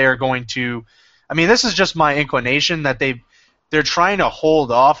that they're going to – I mean, this is just my inclination that they're trying to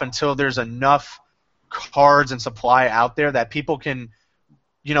hold off until there's enough cards and supply out there that people can,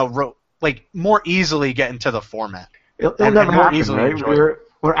 more easily get into the format. It'll and never more happen, easily right? enjoy it.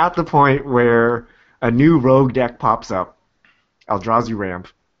 We're at the point where a new rogue deck pops up, Eldrazi Ramp,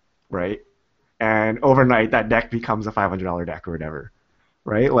 right? And overnight that deck becomes a $500 deck or whatever,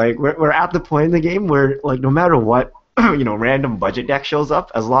 right? Like we're at the point in the game where like no matter what random budget deck shows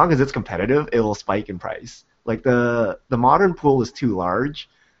up, as long as it's competitive, it will spike in price. Like the modern pool is too large.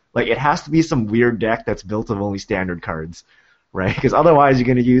 Like it has to be some weird deck that's built of only standard cards, right? Because otherwise you're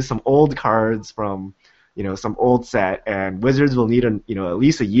going to use some old cards from some old set, and Wizards will need at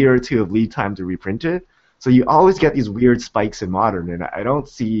least a year or two of lead time to reprint it. So you always get these weird spikes in Modern, and I don't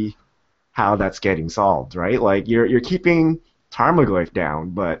see how that's getting solved, right? Like you're keeping Tarmogoyf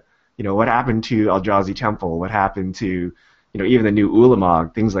down, but what happened to Eldrazi Temple? What happened to even the new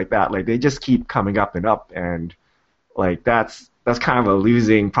Ulamog? Things like that. Like they just keep coming up and up, and like that's kind of a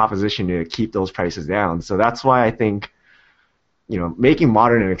losing proposition to keep those prices down. So that's why I think making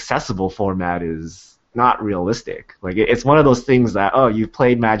Modern an accessible format is not realistic. Like it's one of those things that you've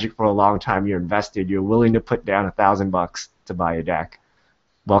played Magic for a long time, you're invested, you're willing to put down $1,000 to buy a deck.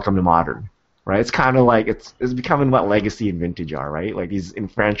 Welcome to Modern, right? It's kind of like it's becoming what Legacy and Vintage are, right? Like these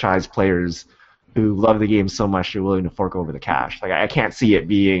enfranchised players who love the game so much they're willing to fork over the cash. Like I can't see it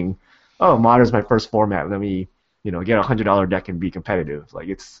being, Modern's my first format. Let me get a $100 deck and be competitive. Like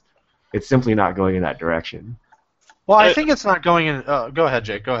it's simply not going in that direction. Well, I think it's not going in. Go ahead,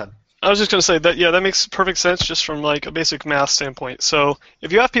 Jake. Go ahead. I was just going to say that, that makes perfect sense just from like a basic math standpoint. So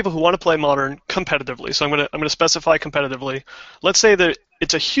if you have people who want to play Modern competitively, so I'm going to specify competitively. Let's say that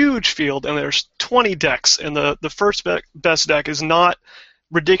it's a huge field and there's 20 decks, and the first best deck is not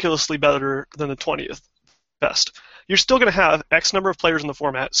ridiculously better than the 20th best. You're still going to have X number of players in the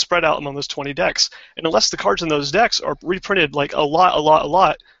format spread out among those 20 decks. And unless the cards in those decks are reprinted like a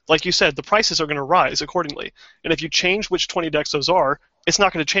lot, like you said, the prices are going to rise accordingly. And if you change which 20 decks those are, it's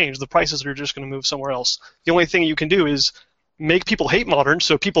not going to change. The prices are just going to move somewhere else. The only thing you can do is make people hate Modern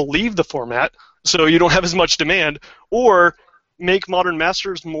so people leave the format so you don't have as much demand, or make Modern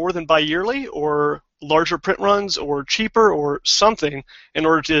Masters more than bi-yearly or larger print runs or cheaper or something in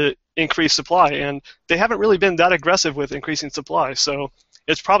order to increase supply. And they haven't really been that aggressive with increasing supply, so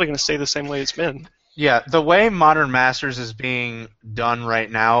it's probably going to stay the same way it's been. Yeah, the way Modern Masters is being done right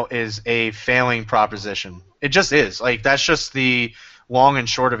now is a failing proposition. It just is. Like that's just the long and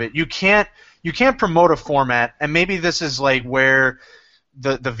short of it. You can't promote a format, and maybe this is like where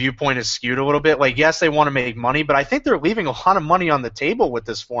the viewpoint is skewed a little bit. Like yes, they want to make money, but I think they're leaving a lot of money on the table with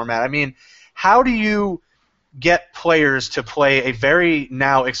this format. I mean, how do you get players to play a very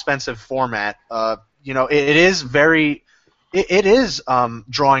now expensive format? It is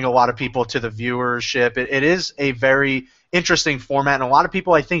drawing a lot of people to the viewership. It is a very interesting format, and a lot of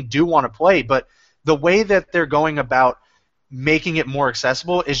people I think do want to play, but the way that they're going about making it more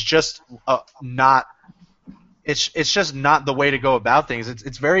accessible is just not. It's just not the way to go about things.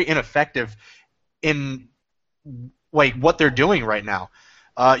 It's very ineffective in like what they're doing right now.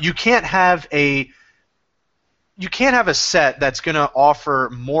 You can't have a set that's going to offer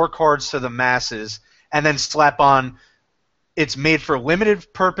more cards to the masses and then slap on it's made for limited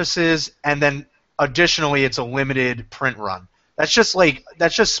purposes and then additionally it's a limited print run. That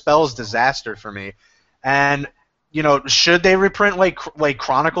just spells disaster for me. And should they reprint like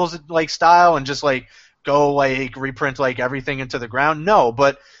Chronicles like style and just like go like reprint like everything into the ground? No,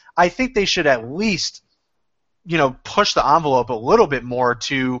 but I think they should at least push the envelope a little bit more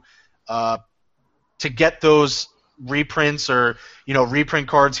to get those reprints or reprint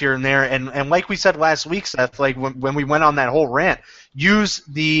cards here and there, and like we said last week, Seth, like when we went on that whole rant, use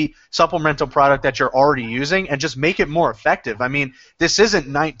the supplemental product that you're already using and just make it more effective. I mean, this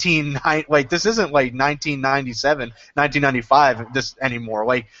isn't like 1997, 1995 this anymore.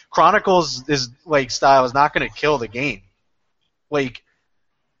 Like Chronicles is like style is not going to kill the game. Like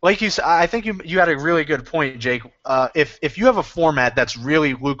you said, I think you had a really good point, Jake. If you have a format that's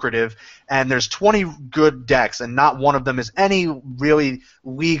really lucrative and there's 20 good decks and not one of them is any really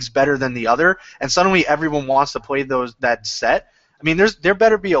leagues better than the other, and suddenly everyone wants to play that set, I mean, there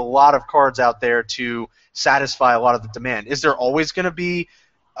better be a lot of cards out there to satisfy a lot of the demand. Is there always going to be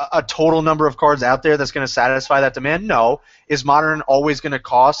a total number of cards out there that's going to satisfy that demand? No. Is Modern always going to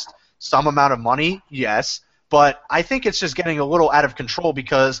cost some amount of money? Yes. But I think it's just getting a little out of control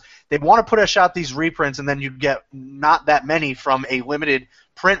because they want to put out these reprints and then you get not that many from a limited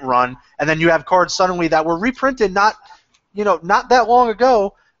print run, and then you have cards suddenly that were reprinted not that long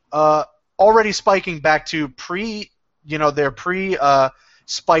ago, already spiking back to their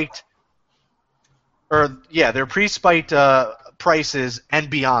pre-spiked prices and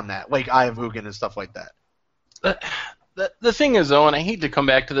beyond that, like Eye of Ugin and stuff like that. The thing is, though, and I hate to come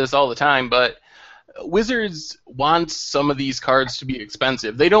back to this all the time, but Wizards wants some of these cards to be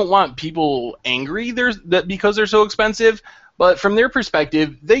expensive. They don't want people angry because they're so expensive, but from their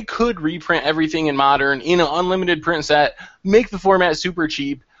perspective, they could reprint everything in Modern in an unlimited print set, make the format super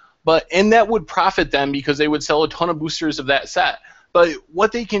cheap, and that would profit them because they would sell a ton of boosters of that set. But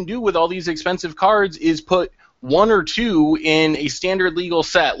what they can do with all these expensive cards is put one or two in a standard legal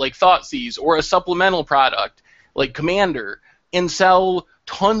set like Thoughtseize or a supplemental product like Commander and sell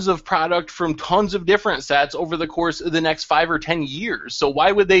tons of product from tons of different sets over the course of the next 5 or 10 years. So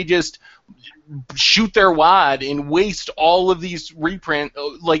why would they just shoot their wad and waste all of these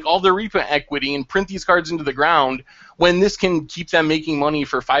all their reprint equity and print these cards into the ground when this can keep them making money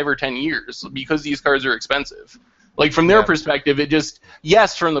for 5 or 10 years because these cards are expensive? Like, from their perspective,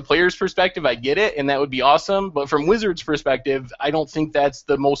 yes, from the player's perspective, I get it, and that would be awesome, but from Wizards' perspective, I don't think that's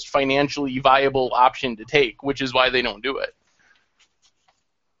the most financially viable option to take, which is why they don't do it.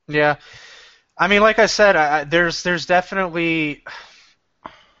 Yeah. I mean, like I said, there's definitely...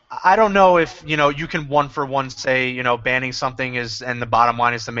 I don't know if, you can one-for-one say, banning something and the bottom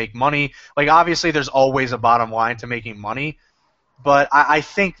line is to make money. Like, obviously, there's always a bottom line to making money. But I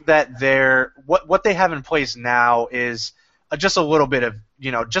think that what they have in place now is just a little bit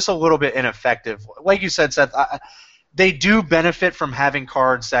ineffective. Like you said, Seth, they do benefit from having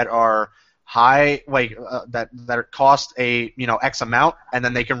cards that are high, like that cost X amount, and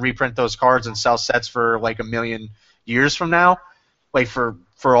then they can reprint those cards and sell sets for like 1 million years from now, like for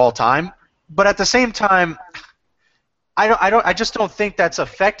all time. But at the same time, I just don't think that's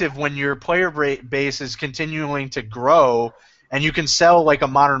effective when your player base is continuing to grow. And you can sell like a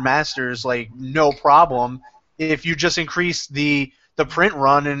Modern Masters like no problem if you just increase the print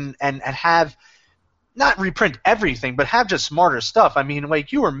run and have not reprint everything, but have just smarter stuff. I mean,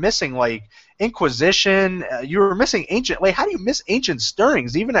 like you were missing like Inquisition, you were missing Ancient. Like, how do you miss Ancient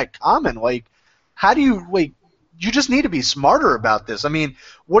Stirrings even at Common? Like, how do you like? You just need to be smarter about this. I mean,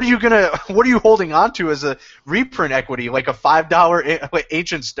 what are you holding on to as a reprint equity? Like a $5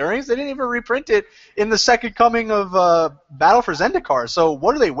 Ancient Stirrings? They didn't even reprint it in the second coming of Battle for Zendikar. So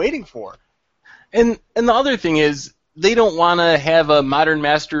what are they waiting for? And the other thing is, they don't want to have a Modern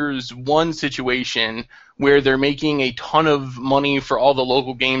Masters 1 situation where they're making a ton of money for all the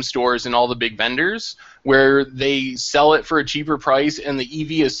local game stores and all the big vendors, where they sell it for a cheaper price and the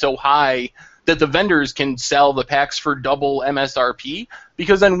EV is so high that the vendors can sell the packs for double MSRP,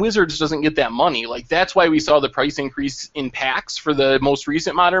 because then Wizards doesn't get that money. Like, that's why we saw the price increase in packs for the most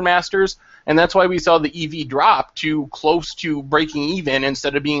recent Modern Masters, and that's why we saw the EV drop to close to breaking even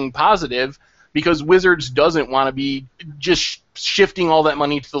instead of being positive, because Wizards doesn't want to be just shifting all that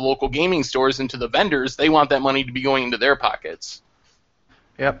money to the local gaming stores and to the vendors. They want that money to be going into their pockets.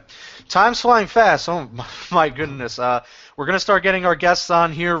 Yep. Time's flying fast. Oh, my goodness. We're going to start getting our guests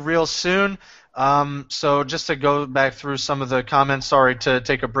on here real soon. So just to go back through some of the comments, sorry to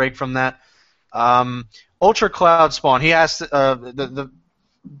take a break from that. Ultra Cloud Spawn, he asked,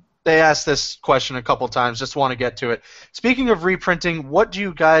 they asked this question a couple times, just want to get to it. Speaking of reprinting, what do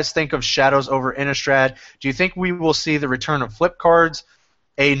you guys think of Shadows over Innistrad? Do you think we will see the return of flip cards?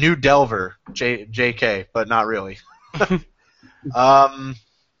 A new Delver, JK, but not really.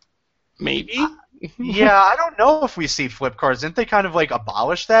 Maybe? Yeah, I don't know if we see flip cards. Didn't they kind of like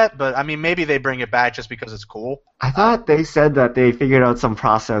abolish that? But I mean, maybe they bring it back just because it's cool. I thought they said that they figured out some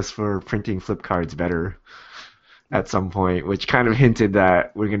process for printing flip cards better at some point, which kind of hinted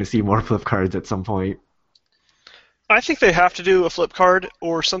that we're going to see more flip cards at some point. I think they have to do a flip card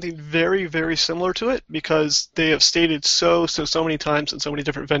or something very, very similar to it, because they have stated so many times in so many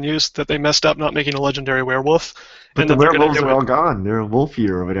different venues that they messed up not making a legendary werewolf. But the werewolves are all gone. They're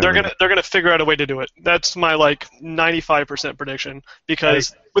Wolfear or whatever. They're gonna figure out a way to do it. That's my 95% prediction,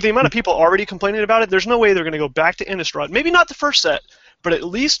 because with the amount of people already complaining about it, there's no way they're gonna go back to Innistrad. Maybe not the first set, but at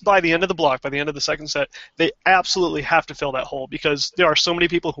least by the end of the block, by the end of the second set, they absolutely have to fill that hole, because there are so many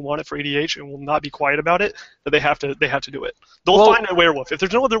people who want it for EDH and will not be quiet about it that they have to do it. They'll find a werewolf. If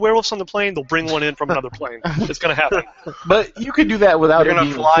there's no other werewolves on the plane, they'll bring one in from another plane. It's going to happen. But you could do that without it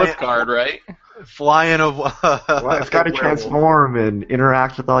being a flip card, right? Flying well, it's got to transform and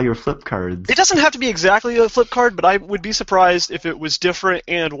interact with all your flip cards. It doesn't have to be exactly a flip card, but I would be surprised if it was different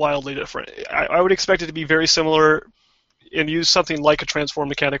and wildly different. I would expect it to be very similar and use something like a transform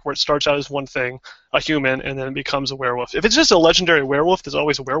mechanic where it starts out as one thing, a human, and then it becomes a werewolf. If it's just a legendary werewolf that's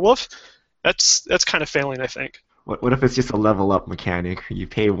always a werewolf, that's kind of failing, I think. What if it's just a level up mechanic? You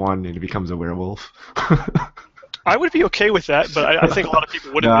pay 1 and it becomes a werewolf. I would be okay with that, but I think a lot of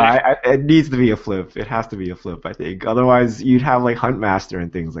people wouldn't No, be. it needs to be a flip. It has to be a flip, I think. Otherwise, you'd have like Huntmaster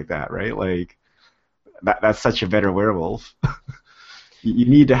and things like that, right? Like that's such a better werewolf. You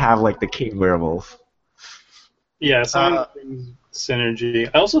need to have like the king werewolf. Yeah, so synergy.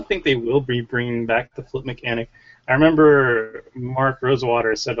 I also think they will be bringing back the flip mechanic. I remember Mark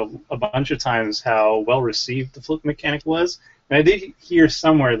Rosewater said a bunch of times how well received the flip mechanic was, and I did hear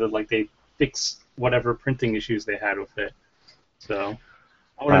somewhere that like they fixed whatever printing issues they had with it. So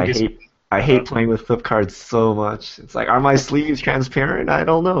I hate playing with flip cards so much. It's like, are my sleeves transparent? I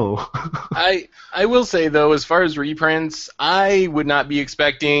don't know. I will say, though, as far as reprints, I would not be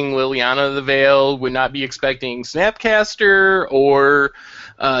expecting Liliana the Veil, would not be expecting Snapcaster or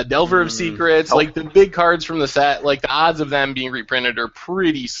Delver of Secrets. Like, the big cards from the set, like, the odds of them being reprinted are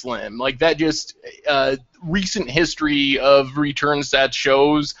pretty slim. Like, that just recent history of return sets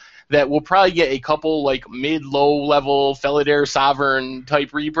shows that we'll probably get a couple, like, mid-low level Felidare Sovereign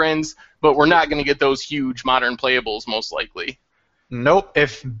type reprints, but we're not going to get those huge modern playables, most likely. Nope.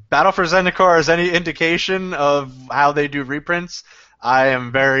 If Battle for Zendikar is any indication of how they do reprints, I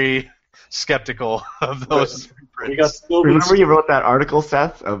am very skeptical of those reprints. Remember you wrote that article,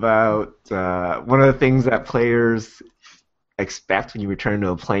 Seth, about one of the things that players expect when you return to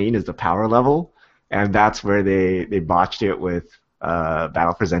a plane is the power level, and that's where they botched it with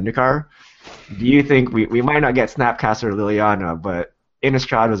Battle for Zendikar. Do you think we might not get Snapcaster or Liliana, but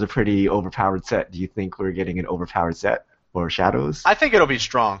Innistrad was a pretty overpowered set. Do you think we're getting an overpowered set for Shadows? I think it'll be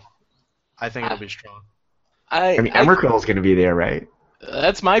strong. I mean, Emrakul is going to be there, right?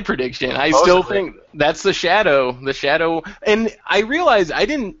 That's my prediction. I still think that's the Shadow. The Shadow, and I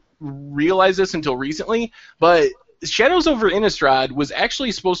didn't realize this until recently, but Shadows over Innistrad was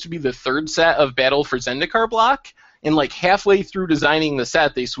actually supposed to be the third set of Battle for Zendikar block, and like halfway through designing the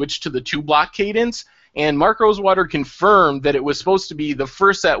set, they switched to the 2-block cadence. And Mark Rosewater confirmed that it was supposed to be, the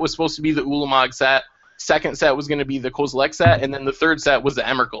first set was supposed to be the Ulamog set, second set was going to be the Kozilek set, and then the third set was the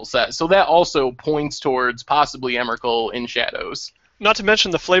Emrakul set. So that also points towards possibly Emrakul in Shadows. Not to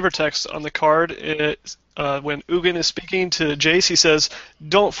mention the flavor text on the card. When Ugin is speaking to Jace, he says,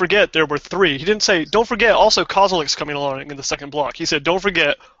 "Don't forget there were 3." He didn't say, "Don't forget also Kozilek's coming along in the second block." He said, "Don't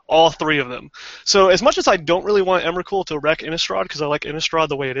forget all 3 of them." So as much as I don't really want Emrakul to wreck Innistrad, because I like Innistrad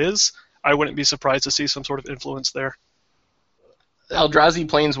the way it is, I wouldn't be surprised to see some sort of influence there. Eldrazi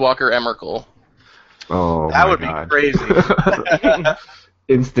Planeswalker Emrakul. Oh, that would God. be crazy.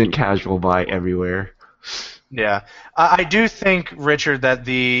 Instant casual buy everywhere. Yeah, I do think, Richard, that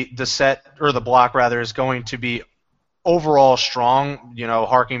the set, or the block rather, is going to be overall strong. You know,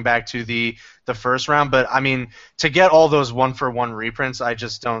 harking back to the first round. But I mean, to get all those 1-for-1 reprints, I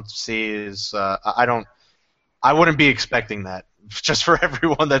just don't see as I wouldn't be expecting that. Just for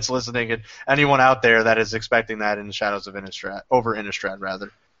everyone that's listening and anyone out there that is expecting that in the Shadows of Innistrad, over Innistrad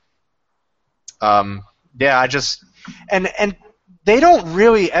rather. Yeah, I just and they don't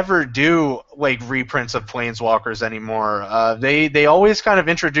really ever do like reprints of Planeswalkers anymore. They always kind of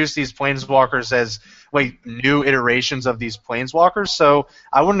introduce these Planeswalkers as like new iterations of these Planeswalkers, so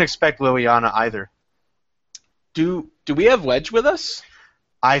I wouldn't expect Liliana either. Do we have Wedge with us?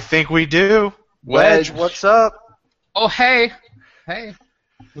 I think we do. Wedge, what's up? Oh, hey. Hey.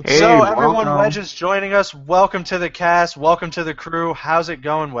 So everyone, Wedge is joining us. Welcome to the cast. Welcome to the crew. How's it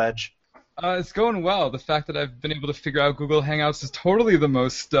going, Wedge? It's going well. The fact that I've been able to figure out Google Hangouts is totally the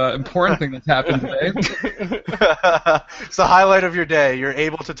most important thing that's happened today. It's the highlight of your day. You're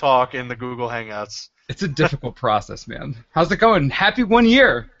able to talk in the Google Hangouts. It's a difficult process, man. How's it going? Happy 1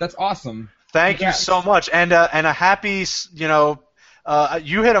 year. That's awesome. Thank you so much. And a happy,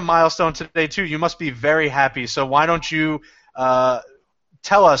 you hit a milestone today, too. You must be very happy. So why don't you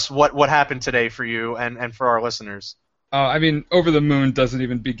tell us what happened today for you and for our listeners? I mean, Over the Moon doesn't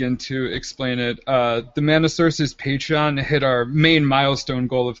even begin to explain it. The Mana Sources Patreon hit our main milestone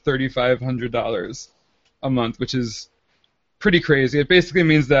goal of $3,500 a month, which is pretty crazy. It basically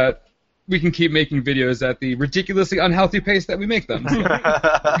means that we can keep making videos at the ridiculously unhealthy pace that we make them.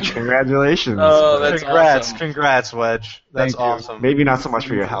 So. Congratulations. Oh, that's awesome. Congrats, Wedge. That's awesome. Maybe not so much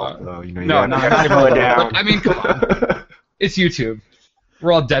for your health, though. You No, have to slow it down. I mean, come on. It's YouTube.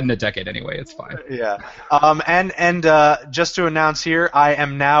 We're all dead in a decade anyway. It's fine. Yeah. And just to announce here, I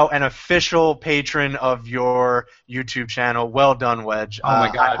am now an official patron of your YouTube channel. Well done, Wedge. Oh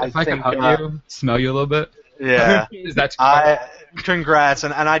my God! If I can hug you, smell you a little bit. Yeah. Is that? Congrats,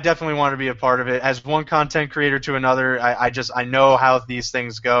 and I definitely want to be a part of it. As one content creator to another, I know how these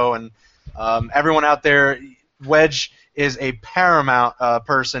things go, and everyone out there, Wedge is a paramount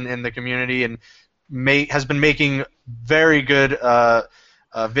person in the community and has been making very good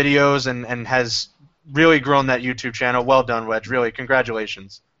videos and has really grown that YouTube channel. Well done, Wedge. Really,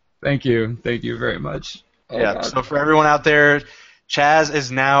 congratulations. Thank you very much. Oh, yeah. God. So for everyone out there, Chaz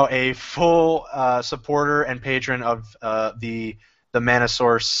is now a full supporter and patron of the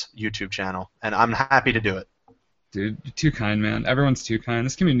Manosaurus YouTube channel, and I'm happy to do it. Dude, you're too kind, man. Everyone's too kind.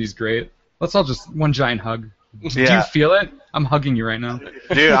 This community's great. Let's all just one giant hug. Do you feel it? I'm hugging you right now.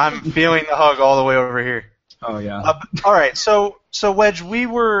 Dude, I'm feeling the hug all the way over here. Oh yeah. All right, so Wedge,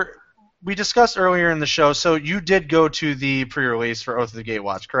 we discussed earlier in the show. So you did go to the pre-release for Oath of the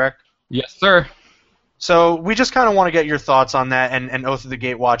Gatewatch, correct? Yes, sir. So we just kind of want to get your thoughts on that and Oath of the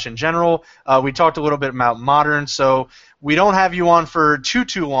Gatewatch in general. We talked a little bit about Modern, so we don't have you on for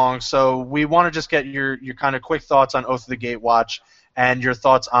too long. So we want to just get your kind of quick thoughts on Oath of the Gatewatch and your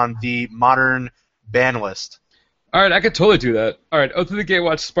thoughts on the Modern ban list. All right, I could totally do that. All right, Oath of the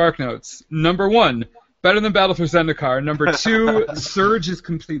Gatewatch Spark Notes. Number 1, better than Battle for Zendikar. Number 2, Surge is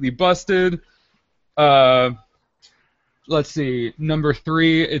completely busted. Let's see. Number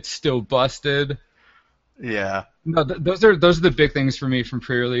 3, it's still busted. Yeah. No, those are the big things for me from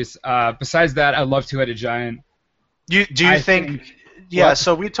pre-release. Besides that, I love Two-Headed Giant. Do you think? Yeah. What?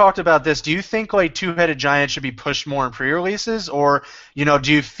 So we talked about this. Do you think like Two-Headed Giant should be pushed more in pre-releases, or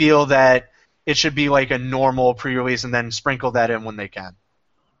do you feel that it should be like a normal pre-release and then sprinkle that in when they can?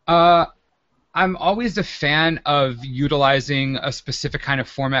 I'm always a fan of utilizing a specific kind of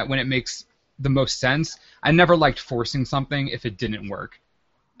format when it makes the most sense. I never liked forcing something if it didn't work.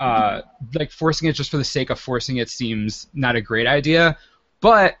 Like forcing it just for the sake of forcing it seems not a great idea.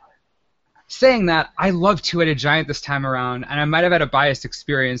 But saying that, I love Two-Headed Giant this time around, and I might have had a biased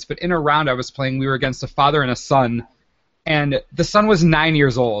experience, but in a round I was playing, we were against a father and a son, and the son was 9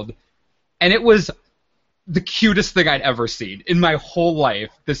 years old. And it was the cutest thing I'd ever seen in my whole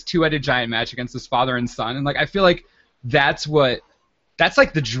life, this Two-Headed Giant match against this father and son. And like I feel like that's like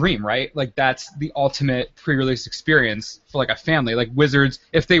the dream, right? Like that's the ultimate pre-release experience for like a family. Like Wizards,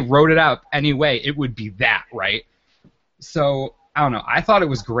 if they wrote it up anyway, it would be that, right? So I don't know. I thought it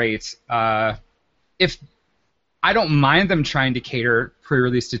was great. If I don't mind them trying to cater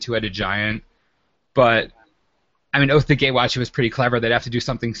pre-release to Two-Headed Giant, but I mean, Oath of the Gatewatch was pretty clever. They'd have to do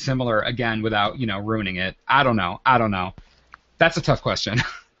something similar again without, ruining it. I don't know. That's a tough question.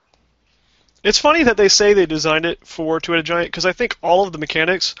 It's funny that they say they designed it for Two-Headed Giant, because I think all of the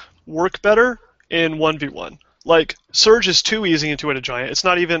mechanics work better in 1v1. Like, Surge is too easy in Two-Headed Giant. It's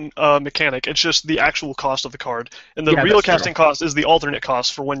not even a mechanic. It's just the actual cost of the card. And the real casting cost is the alternate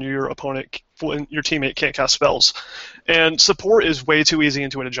cost for when your teammate can't cast spells. And support is way too easy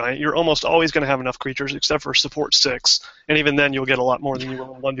in Two-Headed Giant. You're almost always going to have enough creatures, except for support 6. And even then, you'll get a lot more than you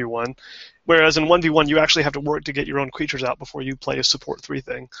will in 1v1. Whereas in 1v1, you actually have to work to get your own creatures out before you play a support 3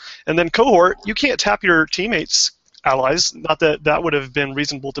 thing. And then Cohort, you can't tap your teammates' allies. Not that that would have been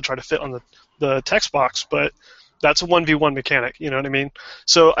reasonable to try to fit on the text box, but that's a 1v1 mechanic, you know what I mean?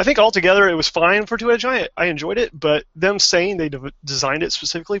 So I think altogether it was fine for Two-Headed Giant. I enjoyed it, but them saying they designed it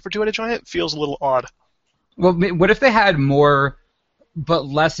specifically for Two-Headed Giant feels a little odd. Well, what if they had more but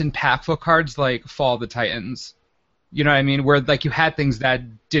less impactful cards like Fall of the Titans? You know what I mean? Where like you had things that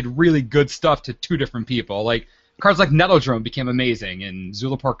did really good stuff to 2 different people. Like cards like Nettledrone became amazing, and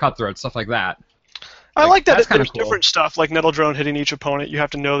Zulaport Cutthroat, stuff like that. I like that there's cool. different stuff, like Nettledrone hitting each opponent. You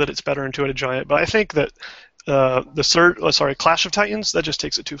have to know that it's better in Two-Headed Giant, but I think that Clash of Titans, that just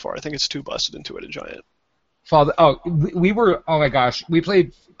takes it too far. I think it's too busted in Two-Headed Giant. Oh my gosh, I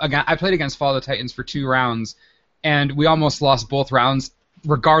played against Fall of the Titans for 2 rounds, and we almost lost both rounds,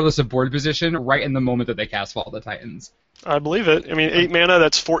 regardless of board position, right in the moment that they cast Fall of the Titans. I believe it. I mean, 8 mana,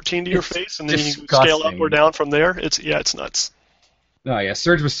 that's 14 to your face, and then you can scale up or down from there. It's nuts. Oh yeah,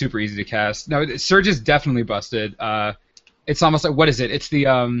 Surge was super easy to cast. No, Surge is definitely busted. It's almost like, what is it? It's the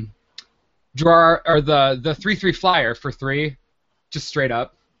draw or the 3/3 flyer for 3, just straight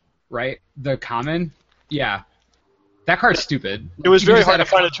up, right? The common, yeah. That card's stupid. It was very hard to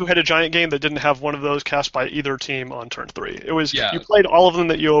find a Two-Headed Giant game that didn't have one of those cast by either team on turn 3. It was You played all of them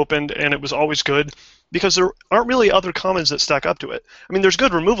that you opened, and it was always good because there aren't really other commons that stack up to it. I mean, there's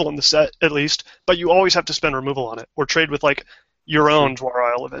good removal in the set at least, but you always have to spend removal on it or trade with like your own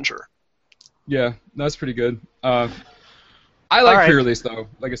Dwar Isle Avenger. Yeah, that's pretty good. I like pre-release though,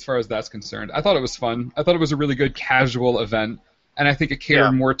 like as far as that's concerned. I thought it was fun. I thought it was a really good casual event, and I think it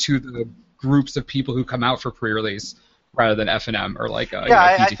catered more to the groups of people who come out for pre-release rather than FNM or like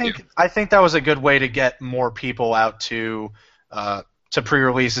I think that was a good way to get more people out to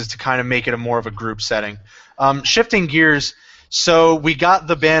pre-releases to kind of make it a more of a group setting. Shifting gears, so we got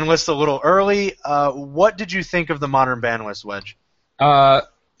the ban list a little early. What did you think of the Modern ban list, Wedge? I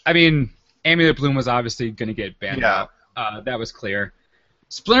mean, Amulet Bloom was obviously going to get banned out. That was clear.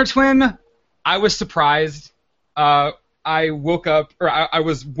 Splinter Twin, I was surprised. I woke up, or I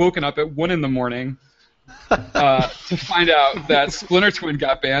was woken up at 1 a.m. To find out that Splinter Twin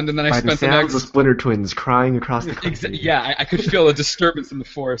got banned, and then I By spent the the sounds next. of Splinter Twins crying across the country. Yeah, I could feel a disturbance in the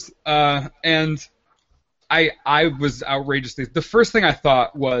force, and I was outrageously. The first thing I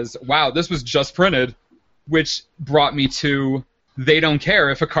thought was, wow, this was just printed, which brought me to they don't care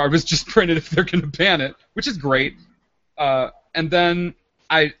if a card was just printed if they're going to ban it, which is great. And then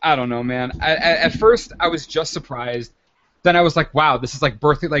I don't know, man. At first I was just surprised. Then I was like, wow, this is like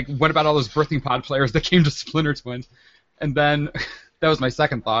birthing. Like, what about all those birthing pod players that came to Splinter Twin? And then that was my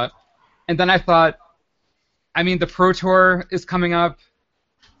second thought. And then I thought, I mean, the Pro Tour is coming up.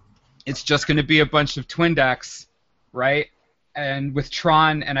 It's just going to be a bunch of twin decks, right? And with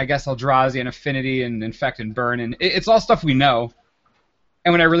Tron and I guess Eldrazi and Affinity and Infect and Burn, and it's all stuff we know.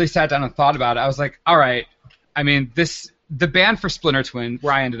 And when I really sat down and thought about it, I was like, all right. I mean, the ban for Splinter Twin,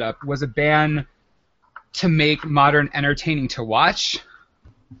 where I ended up, was a ban to make Modern entertaining to watch,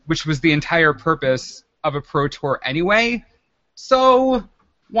 which was the entire purpose of a Pro Tour anyway. So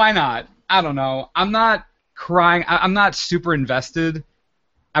why not? I don't know. I'm not crying. I'm not super invested.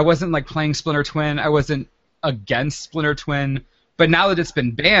 I wasn't like playing Splinter Twin. I wasn't against Splinter Twin. But now that it's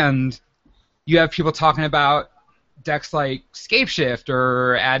been banned, you have people talking about decks like Scapeshift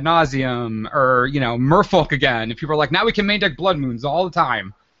or Ad Nauseum or, Merfolk again. And people are like, now we can main deck Blood Moons all the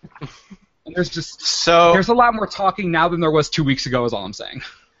time. And there's a lot more talking now than there was 2 weeks ago, is all I'm saying.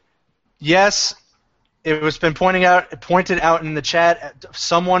 Yes, it was been pointed out in the chat.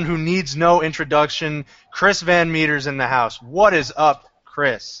 Someone who needs no introduction, Chris Van Meter's in the house. What is up,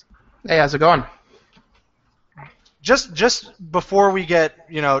 Chris? Hey, how's it going? Just before we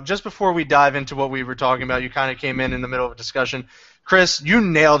dive into what we were talking about, you kind of came in the middle of a discussion. Chris, you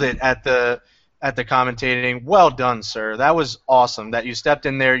nailed it at the commentating. Well done, sir. That was awesome that you stepped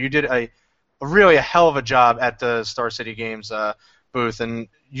in there. You did a hell of a job at the Star City Games booth, and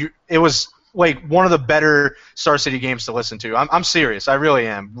it was like one of the better Star City games to listen to. I'm serious. I really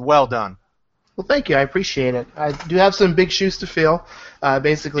am. Well done. Well, thank you. I appreciate it. I do have some big shoes to fill,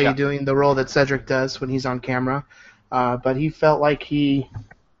 basically doing the role that Cedric does when he's on camera. But he felt like he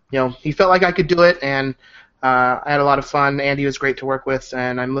felt like I could do it, and I had a lot of fun. Andy was great to work with,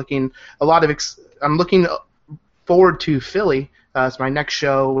 and I'm looking forward to Philly. It's my next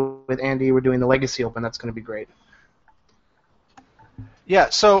show with Andy. We're doing the Legacy Open. That's going to be great. Yeah.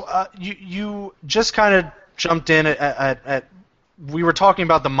 So you just kind of jumped in at we were talking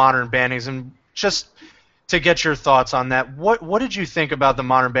about the Modern bannings, and just to get your thoughts on that, what did you think about the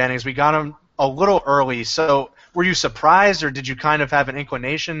Modern bannings? We got them a little early, so were you surprised, or did you kind of have an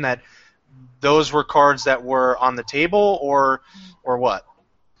inclination that those were cards that were on the table, or what?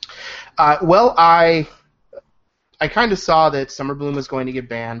 Well, I kind of saw that Summer Bloom was going to get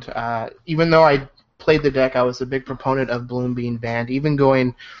banned. Even though I played the deck, I was a big proponent of Bloom being banned, even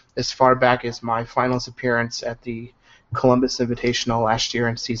going as far back as my finals appearance at the Columbus Invitational last year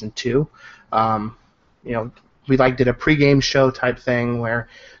in Season 2. We did a pregame show type thing where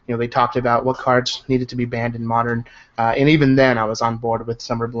they talked about what cards needed to be banned in Modern, and even then I was on board with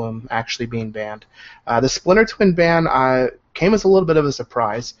Summer Bloom actually being banned. The Splinter Twin ban came as a little bit of a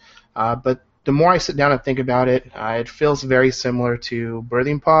surprise, but the more I sit down and think about it, it feels very similar to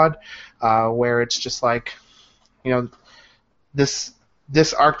Birthing Pod, where it's just like,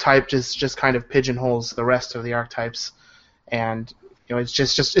 this archetype just kind of pigeonholes the rest of the archetypes, and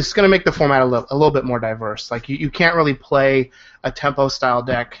it's going to make the format a little bit more diverse. Like you can't really play a tempo style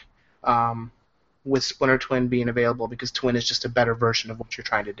deck with Splinter Twin being available, because Twin is just a better version of what you're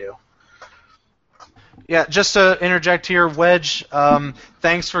trying to do. Yeah, just to interject here, Wedge,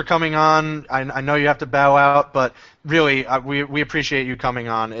 thanks for coming on. I know you have to bow out, but really, we appreciate you coming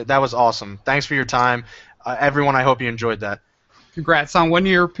on. That was awesome. Thanks for your time. Everyone, I hope you enjoyed that. Congrats on 1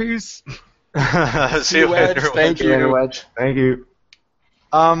 year. Peace. See you Wedge. later, Thank you. Wedge. Thank you.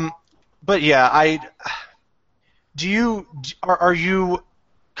 But yeah, are you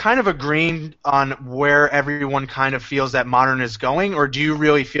kind of agreeing on where everyone kind of feels that Modern is going, or do you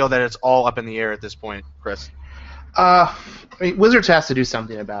really feel that it's all up in the air at this point, Chris? Wizards has to do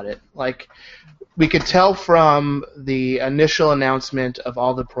something about it. Like, we could tell from the initial announcement of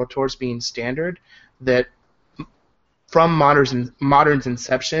all the Pro Tours being standard that from Modern's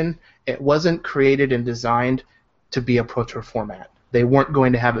inception, it wasn't created and designed to be a Pro Tour format. They weren't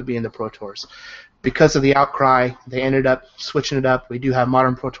going to have it be in the Pro Tours. Because of the outcry, they ended up switching it up. We do have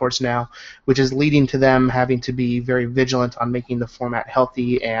Modern Pro Tours now, which is leading to them having to be very vigilant on making the format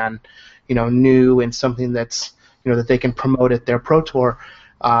healthy and, new, and something that's, that they can promote at their Pro Tour.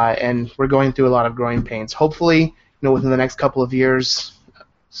 And we're going through a lot of growing pains. Hopefully, within the next couple of years,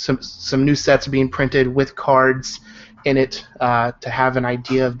 some new sets being printed with cards in it to have an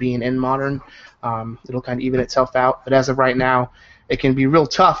idea of being in Modern. It'll kind of even itself out. But as of right now, it can be real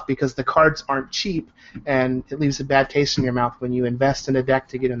tough because the cards aren't cheap, and it leaves a bad taste in your mouth when you invest in a deck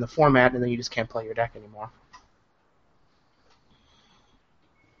to get in the format, and then you just can't play your deck anymore.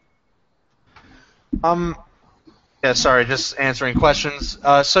 Yeah, sorry, just answering questions.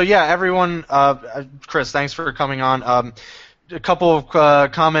 So yeah, everyone, Chris, thanks for coming on. A couple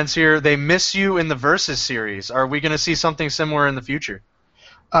of comments here. They miss you in the Versus series. Are we going to see something similar in the future?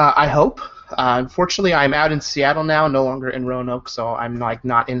 I hope. Unfortunately, I'm out in Seattle now, no longer in Roanoke, so I'm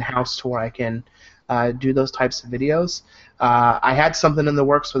not in-house to where I can do those types of videos. I had something in the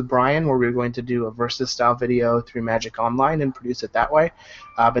works with Brian where we were going to do a Versus-style video through Magic Online and produce it that way.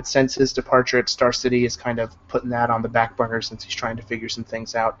 But since his departure at Star City is kind of putting that on the back burner since he's trying to figure some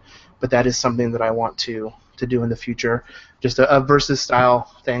things out. But that is something that I want to do in the future. Just a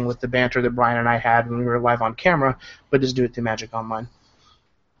Versus-style thing with the banter that Brian and I had when we were live on camera, but just do it through Magic Online.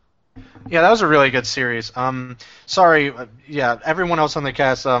 Yeah, that was a really good series. Sorry, everyone else on the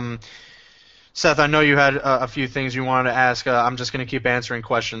cast. Seth, I know you had a few things you wanted to ask. I'm just going to keep answering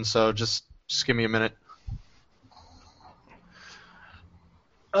questions, so just give me a minute.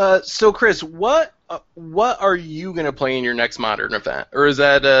 So, Chris, what are you going to play in your next Modern event? Or is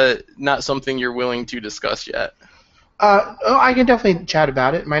that not something you're willing to discuss yet? I can definitely chat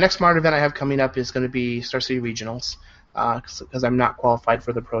about it. My next Modern event I have coming up is going to be Star City Regionals, because I'm not qualified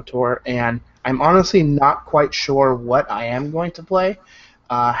for the Pro Tour, and I'm honestly not quite sure what I am going to play.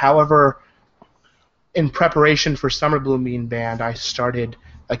 However, in preparation for Summer Bloom being banned, I started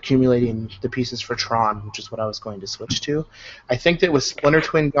accumulating the pieces for Tron, which is what I was going to switch to. I think that with Splinter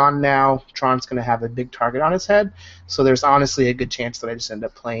Twin gone now, Tron's going to have a big target on his head, so there's honestly a good chance that I just end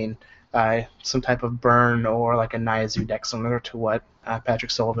up playing some type of Burn or like a Nyazu deck similar to what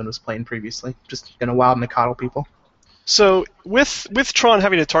Patrick Sullivan was playing previously. Just going to wild and coddle people. So with Tron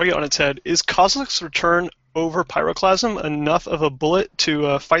having a target on its head, is Kozilek's Return over Pyroclasm enough of a bullet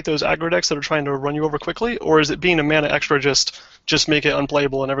to fight those aggro decks that are trying to run you over quickly, or is it being a mana extra just make it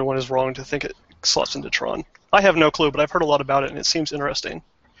unplayable and everyone is wrong to think it slots into Tron? I have no clue, but I've heard a lot about it and it seems interesting.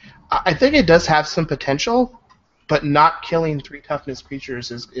 I think it does have some potential, but not killing 3 toughness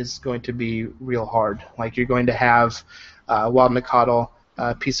creatures is going to be real hard. Like, you're going to have Wild Nikotl,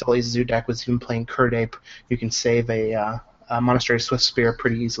 Peaceful Azazu deck was even playing Kurdape. You can save a Monastery Swift Spear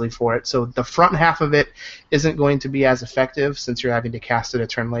pretty easily for it. So the front half of it isn't going to be as effective since you're having to cast it a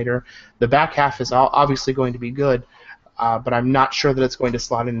turn later. The back half is obviously going to be good, but I'm not sure that it's going to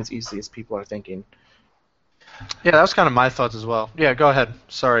slot in as easily as people are thinking. Yeah, that was kind of my thoughts as well. Yeah, go ahead.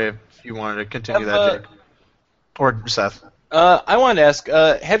 Sorry if you wanted to continue that, Jake. Or Seth. I wanted to ask,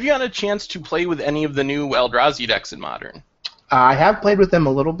 have you had a chance to play with any of the new Eldrazi decks in Modern? I have played with them a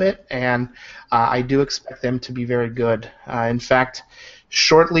little bit, and I do expect them to be very good. In fact,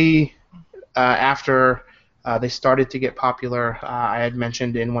 shortly after they started to get popular, I had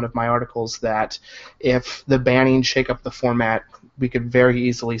mentioned in one of my articles that if the banning shake up the format, we could very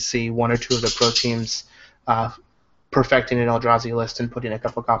easily see 1 or 2 of the pro teams perfecting an Eldrazi list and putting a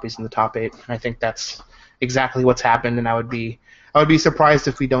couple copies in the top 8. And I think that's exactly what's happened, and I would be surprised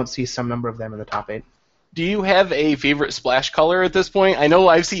if we don't see some number of them in the top 8. Do you have a favorite splash color at this point? I know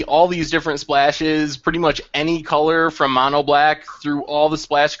I've seen all these different splashes, pretty much any color from mono black through all the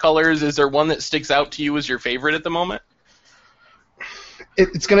splash colors. Is there one that sticks out to you as your favorite at the moment?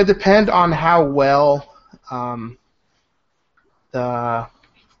 It's going to depend on how well the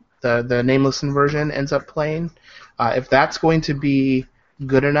Nameless inversion ends up playing. If that's going to be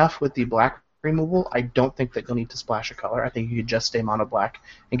good enough with the black removal, I don't think that you'll need to splash a color. I think you could just stay mono black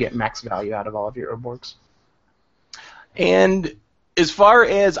and get max value out of all of your Urborgs. And as far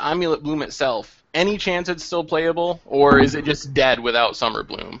as Amulet Bloom itself, any chance it's still playable, or is it just dead without Summer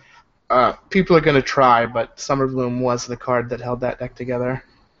Bloom? People are going to try, but Summer Bloom was the card that held that deck together,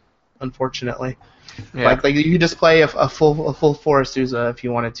 unfortunately. Yeah. Like you could just play a full Forest Uza if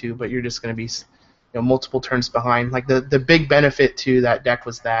you wanted to, but you're just going to be multiple turns behind. Like the big benefit to that deck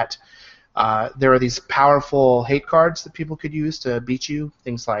was that there are these powerful hate cards that people could use to beat you,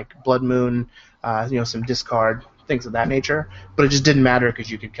 things like Blood Moon, some discard, things of that nature. But it just didn't matter because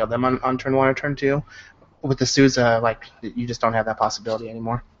you could kill them on turn 1 or turn 2. With the Souza, you just don't have that possibility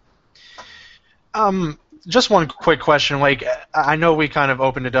anymore. Just one quick question. I know we kind of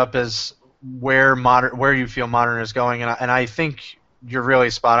opened it up as where you feel Modern is going, and I think you're really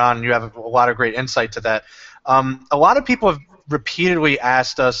spot on, and you have a lot of great insight to that. A lot of people have repeatedly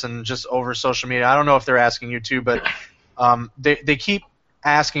asked us, and just over social media, I don't know if they're asking you too, but they keep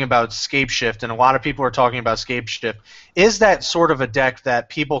asking about Scape Shift, and a lot of people are talking about Scape Shift. Is that sort of a deck that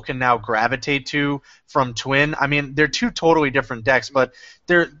people can now gravitate to from Twin? I mean, they're two totally different decks, but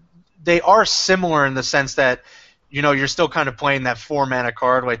they are similar in the sense that, you know, you're still kind of playing that 4-mana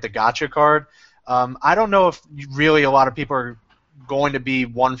card, like the Gotcha card. I don't know if really a lot of people are going to be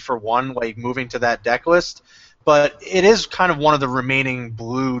one for one, like moving to that deck list, but it is kind of one of the remaining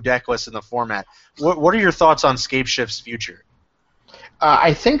blue deck lists in the format. What are your thoughts on Scape Shift's future?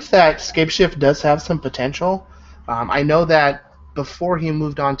 I think that Scape Shift does have some potential. I know that before he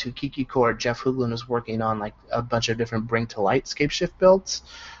moved on to Kiki Core, Jeff Hooglin was working on like a bunch of different Bring to Light Scape Shift builds.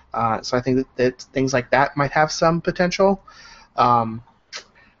 So I think that things like that might have some potential. I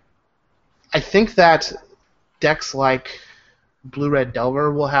think that decks like Blue-Red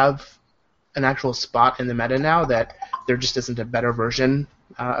Delver will have an actual spot in the meta now, that there just isn't a better version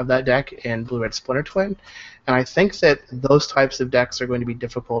of that deck in Blue-Red Splinter Twin. And I think that those types of decks are going to be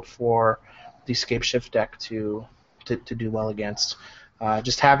difficult for the Scape Shift deck to do well against.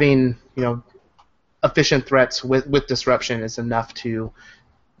 Just having, you know, efficient threats with disruption is enough to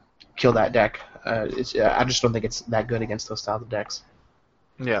kill that deck. I just don't think it's that good against those styles of decks.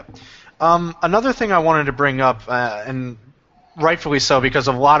 Yeah. Another thing I wanted to bring up, and rightfully so, because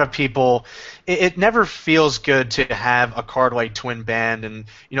a lot of people, it never feels good to have a card like Twin Band, and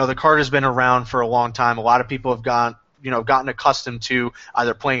you know the card has been around for a long time. A lot of people have gotten accustomed to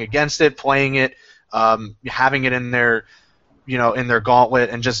either playing against it, playing it, having it in their, in their gauntlet,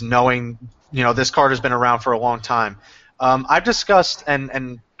 and just knowing, this card has been around for a long time. I've discussed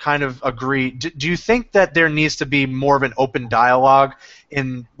and kind of agree. Do you think that there needs to be more of an open dialogue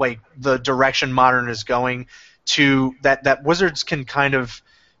in like the direction Modern is going, to that Wizards can kind of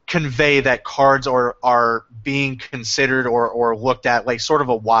convey that cards are being considered or looked at like sort of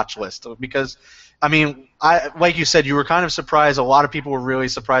a watch list? Because I mean, like you said, you were kind of surprised. A lot of people were really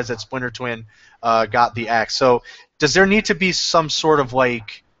surprised that Splinter Twin got the axe. So does there need to be some sort of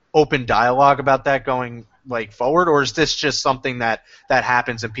like open dialogue about that going like forward, or is this just something that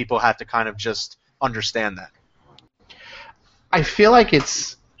happens and people have to kind of just understand that? I feel like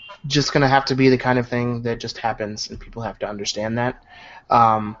it's just going to have to be the kind of thing that just happens, and people have to understand that.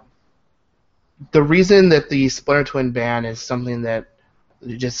 The reason that the Splinter Twin ban is something that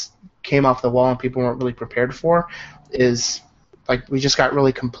just came off the wall and people weren't really prepared for is like we just got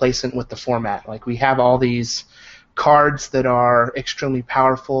really complacent with the format. Like we have all these cards that are extremely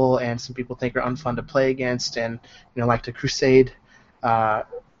powerful and some people think are unfun to play against, and like to crusade to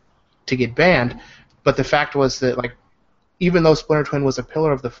get banned. But the fact was that like even though Splinter Twin was a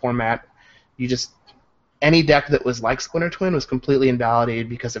pillar of the format, any deck that was like Splinter Twin was completely invalidated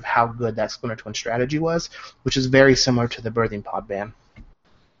because of how good that Splinter Twin strategy was, which is very similar to the Birthing Pod ban.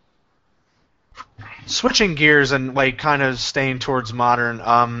 Switching gears and like kind of staying towards Modern,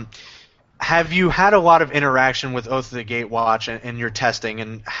 have you had a lot of interaction with Oath of the Gatewatch in your testing,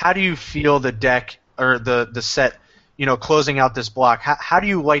 and how do you feel the deck or the set, closing out this block? How do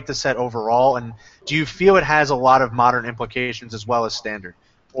you like the set overall, and do you feel it has a lot of Modern implications as well as Standard?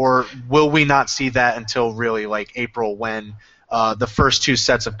 Or will we not see that until really like April, when the first two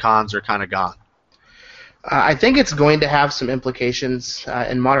sets of cons are kind of gone? I think it's going to have some implications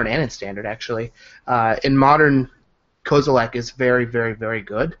in Modern and in Standard, actually. In Modern, Kozilek is very, very, very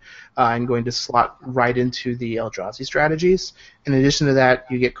good and going to slot right into the Eldrazi strategies. In addition to that,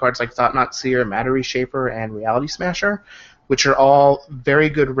 you get cards like Thought-Knot Seer, Matter Reshaper, and Reality Smasher, which are all very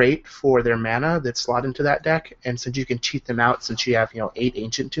good rate for their mana that slot into that deck. And since you can cheat them out, since you have 8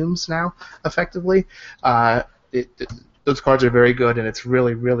 Ancient Tombs now, effectively, those cards are very good, and it's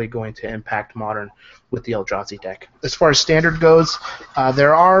really, really going to impact Modern with the Eldrazi deck. As far as Standard goes,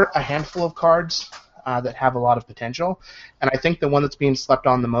 there are a handful of cards that have a lot of potential, and I think the one that's being slept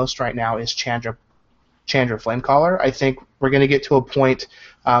on the most right now is Chandra Flamecaller. I think we're going to get to a point,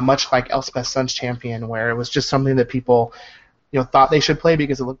 much like Elspeth Sun's Champion, where it was just something that people thought they should play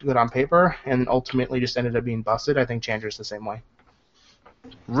because it looked good on paper, and ultimately just ended up being busted. I think Chandra's the same way.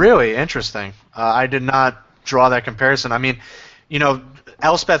 Really interesting. I did not draw that comparison. I mean,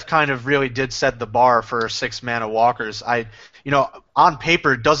 Elspeth kind of really did set the bar for 6-mana walkers. On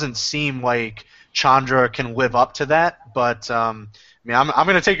paper, it doesn't seem like Chandra can live up to that, but I'm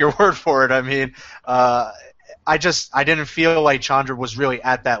going to take your word for it. I mean, I didn't feel like Chandra was really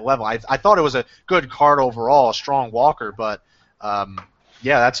at that level. I thought it was a good card overall, a strong walker, but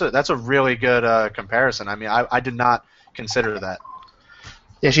yeah, that's a really good comparison. I mean, I did not consider that.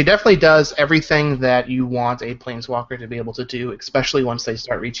 Yeah, she definitely does everything that you want a Planeswalker to be able to do, especially once they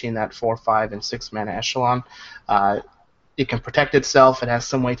start reaching that 4, 5, and 6 mana echelon. it can protect itself. It has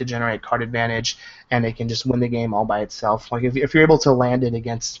some way to generate card advantage, and it can just win the game all by itself. Like if you're able to land it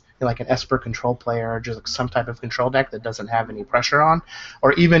against like an Esper control player or just like some type of control deck that doesn't have any pressure on,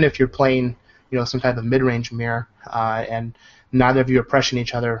 or even if you're playing some type of mid-range mirror and neither of you are pressuring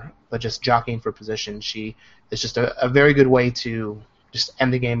each other but just jockeying for position, she is just a very good way to just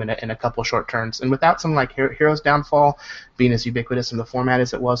end the game in a couple short turns. And without something like Hero's Downfall being as ubiquitous in the format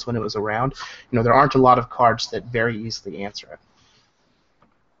as it was when it was around, there aren't a lot of cards that very easily answer it.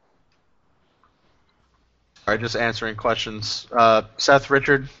 All right, just answering questions. Seth,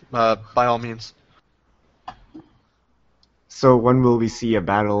 Richard, by all means. So when will we see a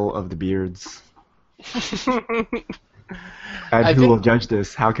battle of the beards? And who will judge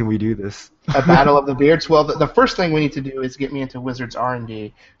this? How can we do this? A battle of the beards? Well, the first thing we need to do is get me into Wizards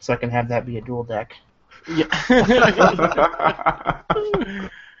R&D so I can have that be a dual deck. Yeah.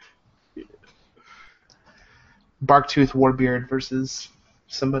 Barktooth Warbeard versus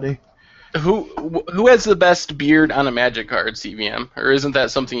somebody. Who has the best beard on a Magic card, CVM? Or isn't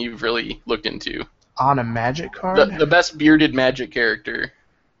that something you've really looked into? On a Magic card? The best bearded Magic character.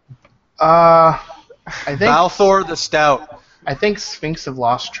 I think Balthor the Stout. I think Sphinx of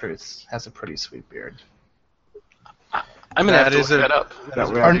Lost Truths has a pretty sweet beard. I'm gonna have to look that up. That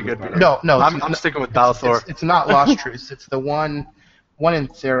would be a good beard. No, I'm sticking with Balthor. It's not Lost Truths. It's the one in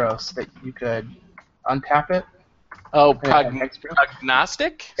Theros that you could untap it. Oh, Prognostic?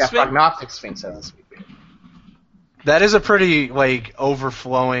 Yeah, Sphinx? Prognostic Sphinx has a sweet beard. That is a pretty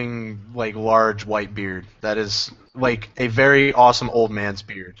overflowing large white beard. That is a very awesome old man's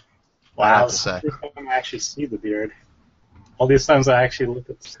beard. I Wow, have to it's say. the first time I actually see the beard. All these times I actually looked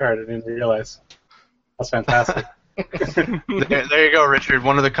at this card, I didn't realize. That's fantastic. There you go, Richard.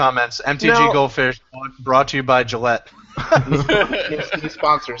 One of the comments. MTG Now- Goldfish brought to you by Gillette. New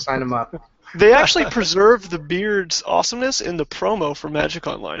sponsor, sign them up. They actually preserve the beard's awesomeness in the promo for Magic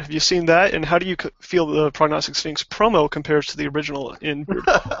Online. Have you seen that? And how do you feel the Prognostic Sphinx promo compares to the original in Beard?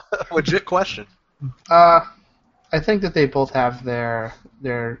 Legit question. I think that they both have their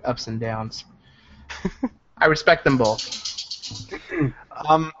ups and downs. I respect them both.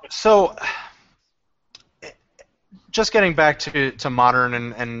 So, just getting back to Modern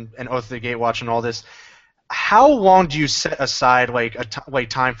and Oath of the Gatewatch and all this, how long do you set aside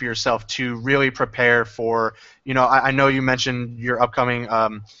time for yourself to really prepare for? I know you mentioned your upcoming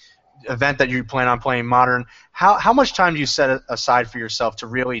event that you plan on playing Modern. How much time do you set aside for yourself to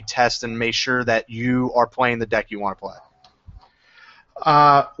really test and make sure that you are playing the deck you want to play?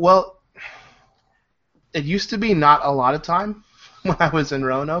 Well, it used to be not a lot of time when I was in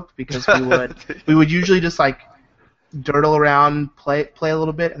Roanoke because we would usually just dirtle around, play a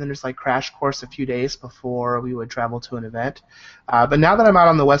little bit, and then just crash course a few days before we would travel to an event. But now that I'm out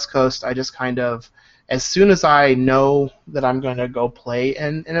on the West Coast, I just kind of, as soon as I know that I'm going to go play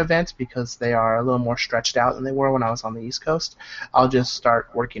an event, because they are a little more stretched out than they were when I was on the East Coast, I'll just start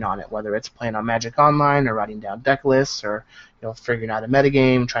working on it, whether it's playing on Magic Online or writing down deck lists or figuring out a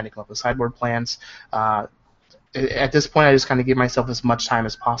metagame, trying to come up with sideboard plans. At this point, I just kind of give myself as much time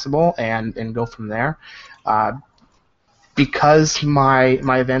as possible and go from there. Because my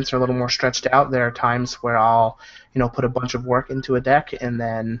events are a little more stretched out, there are times where I'll put a bunch of work into a deck, and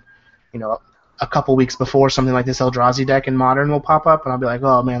then a couple weeks before something like this Eldrazi deck in Modern will pop up, and I'll be like,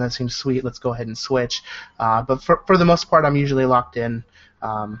 oh man, that seems sweet, let's go ahead and switch. But for the most part, I'm usually locked in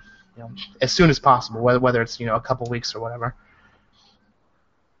as soon as possible, whether it's a couple weeks or whatever.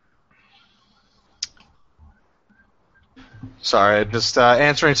 Sorry, just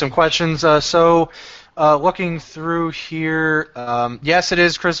answering some questions. Looking through here, yes, it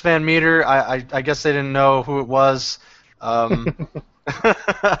is Chris Van Meter. I guess they didn't know who it was.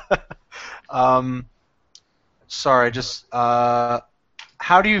 Sorry, just how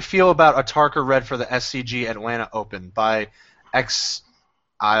do you feel about Atarka Red for the SCG Atlanta Open by X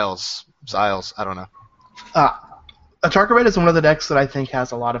Isles? I don't know. Atarka Red is one of the decks that I think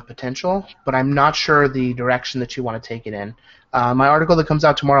has a lot of potential, but I'm not sure the direction that you want to take it in. My article that comes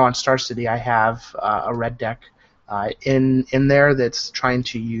out tomorrow on Star City, I have a red deck in there that's trying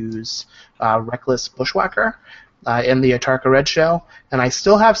to use Reckless Bushwhacker in the Atarka Red shell, and I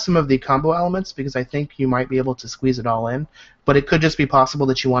still have some of the combo elements because I think you might be able to squeeze it all in, but it could just be possible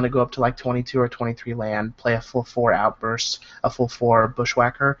that you want to go up to 22 or 23 land, play a full 4 Outburst, a full 4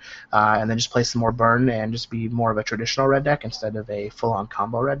 Bushwhacker, and then just play some more Burn and just be more of a traditional red deck instead of a full-on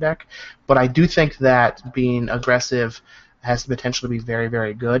combo red deck. But I do think that being aggressive has the potential to be very,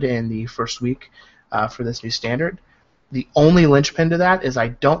 very good in the first week for this new standard. The only linchpin to that is I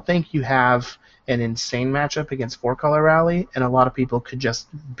don't think you have an insane matchup against 4-color Rally, and a lot of people could just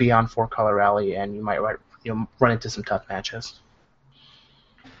be on 4-color Rally, and you might run into some tough matches.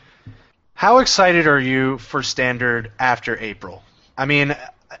 How excited are you for Standard after April? I mean,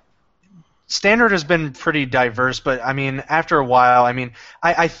 Standard has been pretty diverse, but I mean, after a while,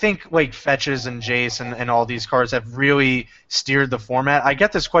 I think like Fetches and Jace and all these cards have really steered the format. I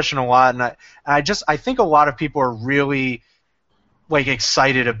get this question a lot, and I think a lot of people are really like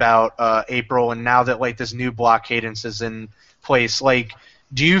excited about April, and now that like this new block cadence is in place, like,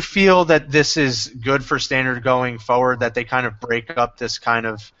 do you feel that this is good for Standard going forward? That they kind of break up this kind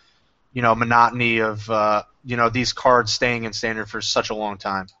of monotony of these cards staying in Standard for such a long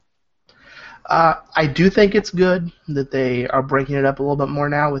time? I do think it's good that they are breaking it up a little bit more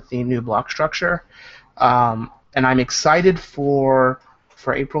now with the new block structure, and I'm excited for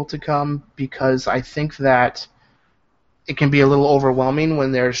April to come because I think that it can be a little overwhelming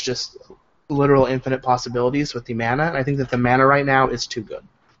when there's just literal infinite possibilities with the mana, and I think that the mana right now is too good.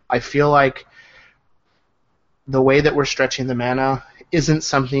 I feel like the way that we're stretching the mana isn't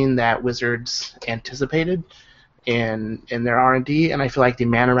something that Wizards anticipated in their R&D, and I feel like the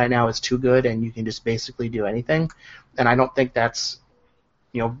mana right now is too good, and you can just basically do anything. And I don't think that's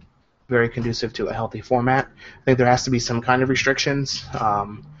very conducive to a healthy format. I think there has to be some kind of restrictions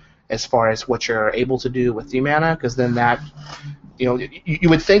as far as what you're able to do with the mana, because then that you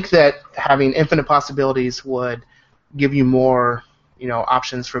would think that having infinite possibilities would give you more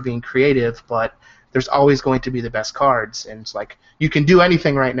options for being creative, but there's always going to be the best cards, and it's like, you can do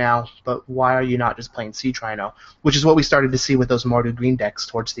anything right now, but why are you not just playing Siege Rhino? Which is what we started to see with those Mardu green decks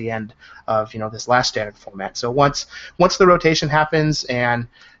towards the end of this last Standard format. So once the rotation happens and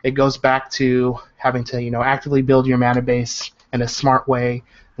it goes back to having to actively build your mana base in a smart way,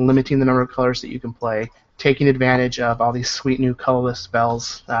 limiting the number of colors that you can play, taking advantage of all these sweet new colorless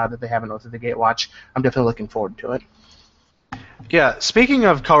spells that they have in Oath of the Gatewatch, I'm definitely looking forward to it. Yeah, speaking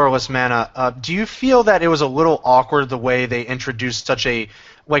of colorless mana, do you feel that it was a little awkward the way they introduced such a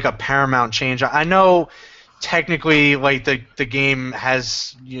paramount change? I know technically like the game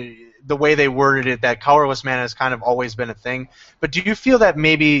has the way they worded it that colorless mana has kind of always been a thing, but do you feel that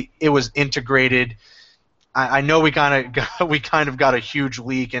maybe it was integrated? I know we kind of got a huge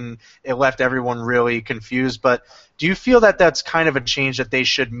leak and it left everyone really confused, but do you feel that that's kind of a change that they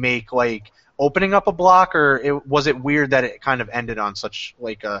should make, like opening up a block, or was it weird that it kind of ended on such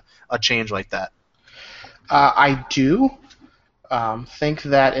like a change like that? I do think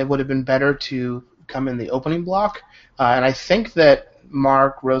that it would have been better to come in the opening block, and I think that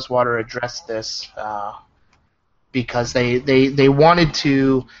Mark Rosewater addressed this because they wanted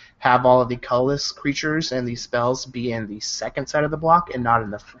to have all of the colorless creatures and these spells be in the second set of the block and not in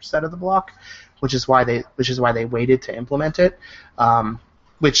the first set of the block, which is why they waited to implement it,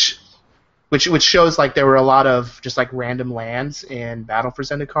 which shows like there were a lot of just like random lands in Battle for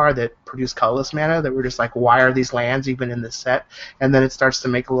Zendikar that produce colorless mana that were just like, why are these lands even in this set? And then it starts to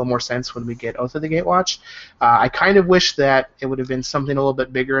make a little more sense when we get Oath of the Gatewatch. I kind of wish that it would have been something a little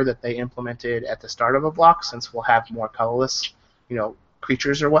bit bigger that they implemented at the start of a block, since we'll have more colorless,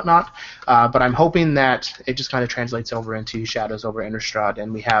 creatures or whatnot. But I'm hoping that it just kind of translates over into Shadows over Innistrad,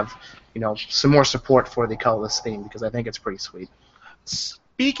 and we have, some more support for the colorless theme, because I think it's pretty sweet.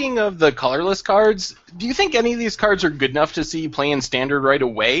 Speaking of the colorless cards, do you think any of these cards are good enough to see play in Standard right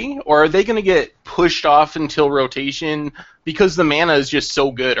away, or are they going to get pushed off until rotation because the mana is just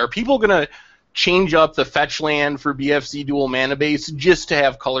so good? Are people going to change up the fetch land for BFZ dual mana base just to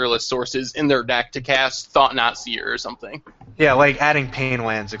have colorless sources in their deck to cast Thought-Knot Seer or something? Yeah, like adding pain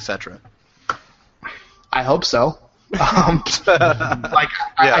lands, etc. I hope so. I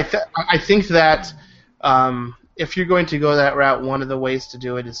think that if you're going to go that route, one of the ways to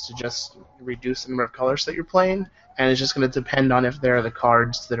do it is to just reduce the number of colors that you're playing, and it's just going to depend on if there are the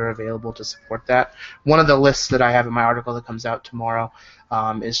cards that are available to support that. One of the lists that I have in my article that comes out tomorrow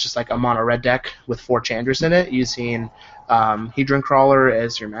is just like a mono red deck with 4 Chandras in it, using Hedron Crawler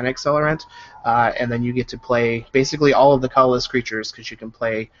as your mana accelerant, and then you get to play basically all of the colorless creatures, because you can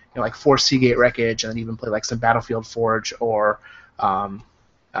play like 4 Seagate Wreckage, and then even play like some Battlefield Forge or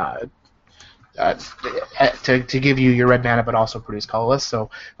to give you your red mana but also produce colorless. So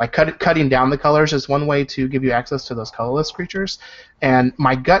like cutting down the colors is one way to give you access to those colorless creatures, and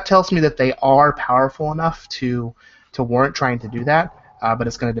my gut tells me that they are powerful enough to warrant trying to do that, but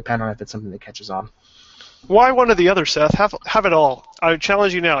it's going to depend on if it's something that catches on. Why one or the other, Seth? Have it all. I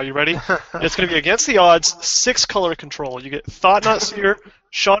challenge you now. You ready? It's going to be against the odds, 6 color control. You get Thought-Knot Seer,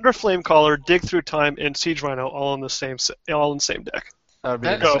 Chandra Flamecaller, Dig Through Time, and Siege Rhino all in the same deck. That would be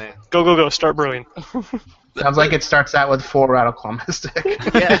insane. Go. Start brewing. Sounds like it starts out with 4 Rattleclaw Mystic.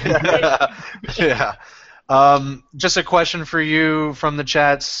 Yeah. Just a question for you from the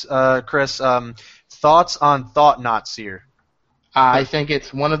chats, Chris. Thoughts on Thought-Knot Seer? I think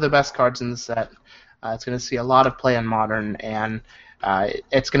it's one of the best cards in the set. It's going to see a lot of play in Modern, and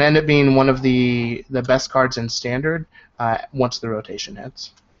it's going to end up being one of the best cards in Standard once the rotation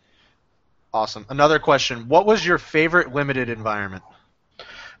hits. Awesome. Another question. What was your favorite limited environment?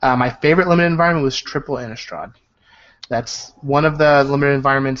 My favorite limited environment was Triple Innistrad. That's one of the limited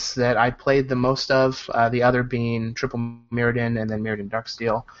environments that I played the most of, the other being Triple Mirrodin and then Mirrodin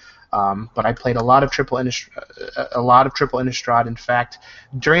Darksteel. But I played a lot of Triple Innistrad. In fact,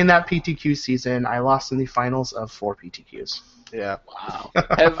 during that PTQ season, I lost in the finals of 4 PTQs. Yeah. Wow.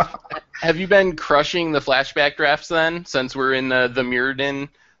 Have you been crushing the flashback drafts then, since we're in the Mirrodin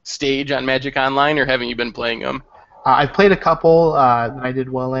stage on Magic Online, or haven't you been playing them? I've played a couple that I did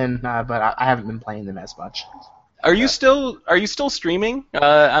well in, but I haven't been playing them as much. Are you still streaming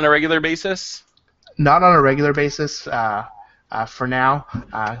on a regular basis? Not on a regular basis for now,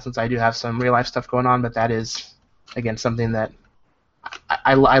 since I do have some real life stuff going on. But that is, again, something that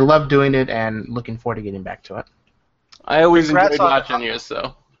I love doing it and looking forward to getting back to it. I always Congrats enjoyed on- watching you,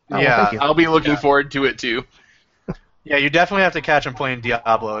 so Yeah. Thank you. I'll be looking forward to it too. Yeah, you definitely have to catch him playing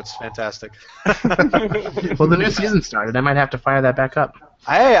Diablo. It's fantastic. Well, the new season started. I might have to fire that back up.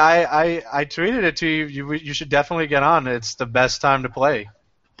 I tweeted it to you. You should definitely get on. It's the best time to play.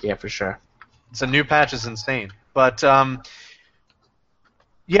 Yeah, for sure. It's a new patch is insane. But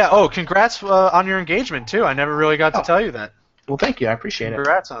yeah. Oh, congrats on your engagement too. I never really got to tell you that. Well, thank you. I appreciate it.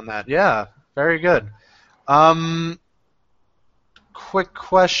 Congrats on that. Yeah, very good. Quick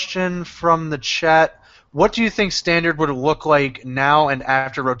question from the chat. What do you think Standard would look like now and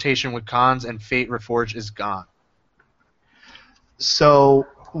after rotation with Cons and Fate Reforged is gone? So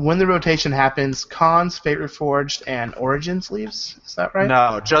when the rotation happens, Cons, Fate Reforged, and Origins leaves. Is that right?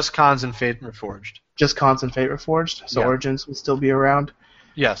 No, just Cons and Fate Reforged. Just Cons and Fate Reforged. So Yeah. Origins will still be around.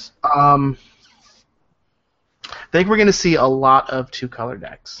 Yes. I think we're going to see a lot of 2-color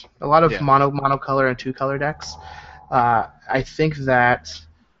decks. A lot of Yeah. monocolor and 2-color decks. I think that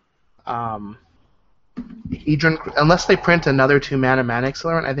Hedron, unless they print another 2-mana Mana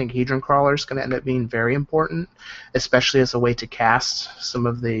Accelerant, I think Hedron Crawler is going to end up being very important, especially as a way to cast some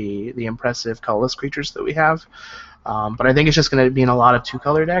of the impressive colorless creatures that we have. But I think it's just going to be in a lot of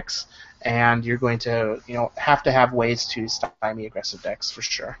 2-color decks, and you're going to have ways to stymie aggressive decks for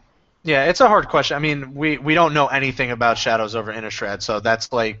sure. Yeah, it's a hard question. I mean, we don't know anything about Shadows over Innistrad, so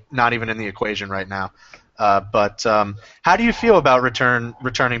that's like not even in the equation right now. But how do you feel about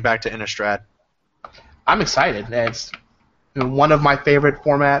returning back to Innistrad? I'm excited. It's one of my favorite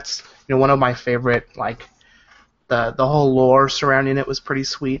formats. One of my favorite, like, the whole lore surrounding it was pretty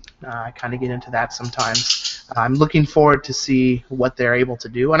sweet. I kind of get into that sometimes. I'm looking forward to see what they're able to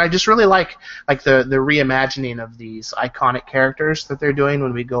do, and I just really like the reimagining of these iconic characters that they're doing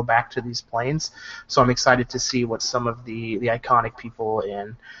when we go back to these planes. So I'm excited to see what some of the iconic people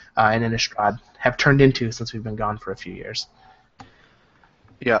in Innistrad have turned into since we've been gone for a few years.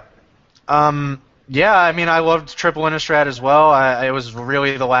 Yeah. Yeah, I mean, I loved Triple Innistrad as well. It was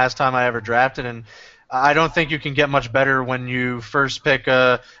really the last time I ever drafted, and I don't think you can get much better when you first pick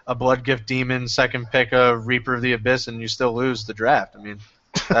a Bloodgift Demon, second pick a Reaper of the Abyss, and you still lose the draft. I mean,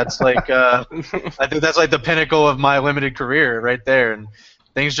 that's like I think that's like the pinnacle of my limited career right there, and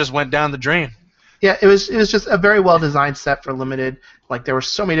things just went down the drain. Yeah, it was just a very well designed set for limited. Like, there were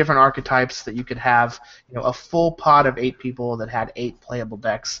so many different archetypes that you could have, a full pod of 8 people that had 8 playable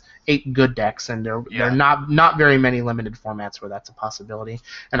decks, 8 good decks, and there are not very many limited formats where that's a possibility.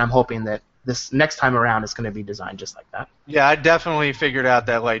 And I'm hoping that this next time around is going to be designed just like that. Yeah, I definitely figured out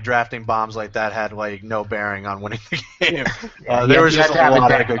that like drafting bombs like that had like no bearing on winning the game. There was You just had to a have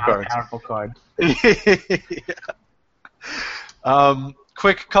lot of deck, good not a cards. powerful card. Yeah.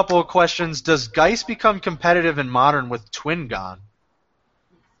 Quick couple of questions. Does Geist become competitive in Modern with Twin gone?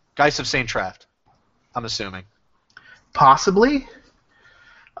 Geist of St. Traft, I'm assuming. Possibly.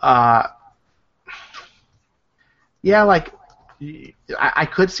 Yeah, like, I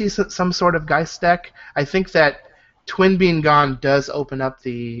could see some sort of Geist deck. I think that Twin being gone does open up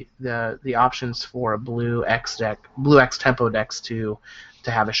the options for a blue X tempo decks to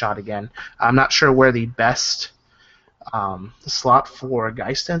have a shot again. I'm not sure where the best slot for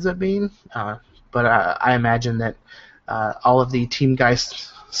Geist ends up being, but I imagine that all of the Team Geist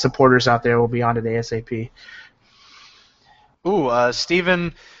supporters out there will be on it ASAP. Ooh,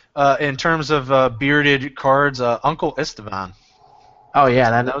 Steven, in terms of bearded cards, Uncle Estevan. Oh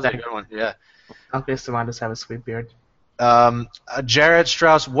yeah, That was a good one, yeah. Uncle Esteban does have a sweet beard. Jared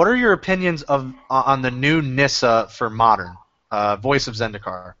Strauss, what are your opinions on the new Nissa for Modern? Voice of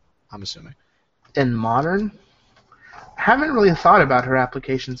Zendikar, I'm assuming. In Modern, I haven't really thought about her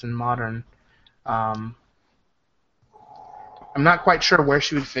applications in Modern. I'm not quite sure where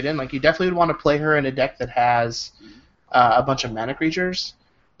she would fit in. Like, you definitely would want to play her in a deck that has a bunch of mana creatures,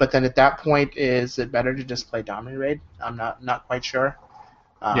 but then at that point, is it better to just play Dominating Raid? I'm not quite sure.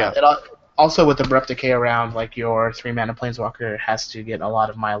 Yeah. Also, with Abrupt Decay around, like, your 3-mana Planeswalker has to get a lot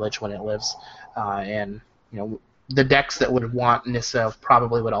of mileage when it lives, and the decks that would want Nissa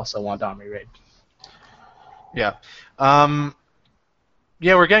probably would also want Dominating Raid. Yeah.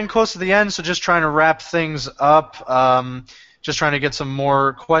 Yeah, we're getting close to the end, so just trying to wrap things up. Just trying to get some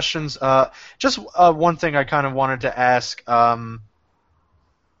more questions. Just one thing I kind of wanted to ask. Kind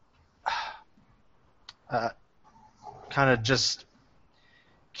of just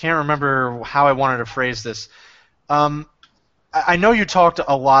can't remember how I wanted to phrase this. I know you talked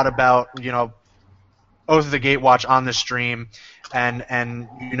a lot about, Oath of the Gatewatch on the stream, and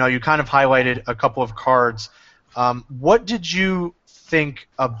you kind of highlighted a couple of cards. What did you think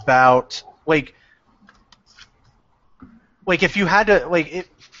about like if you had to I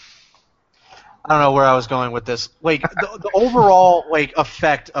don't know where I was going with this. Like the overall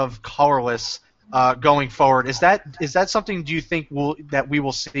effect of colorless going forward, is that something do you think that we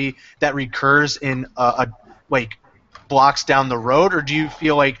will see that recurs in blocks down the road, or do you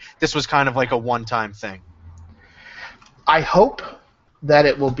feel like this was kind of like a one-time thing? I hope that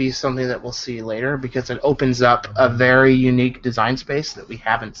it will be something that we'll see later, because it opens up a very unique design space that we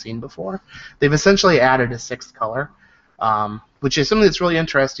haven't seen before. They've essentially added a 6th color, which is something that's really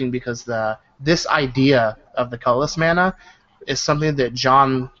interesting, because this idea of the colorless mana is something that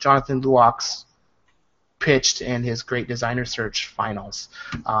Jonathan Luox pitched in his Great Designer Search finals.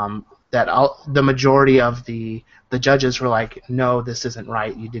 The majority of the judges were like, no, this isn't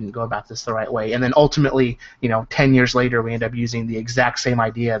right, you didn't go about this the right way. And then ultimately, 10 years later, we end up using the exact same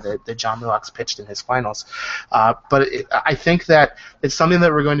idea that John Luox pitched in his finals. I think that it's something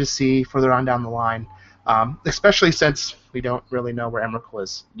that we're going to see further on down the line, especially since we don't really know where Emrakul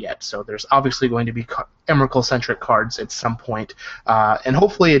is yet. So there's obviously going to be Emrakul-centric cards at some point, and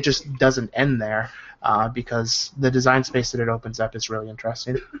hopefully it just doesn't end there, because the design space that it opens up is really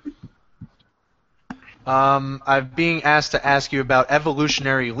interesting. I'm being asked to ask you about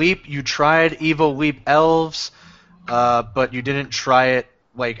Evolutionary Leap. You tried Evo Leap Elves, but you didn't try it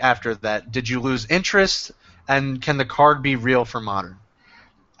after that. Did you lose interest? And can the card be real for Modern?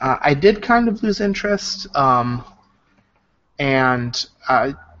 I did kind of lose interest, and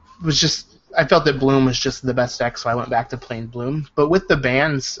I felt that Bloom was just the best deck, so I went back to playing Bloom. But with the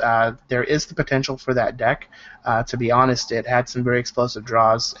bans, there is the potential for that deck. To be honest, it had some very explosive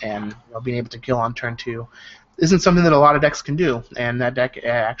draws, and being able to kill on turn 2 isn't something that a lot of decks can do, and that deck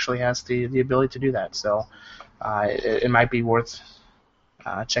actually has the ability to do that. So it might be worth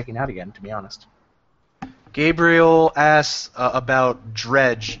checking out again, to be honest. Gabriel asks about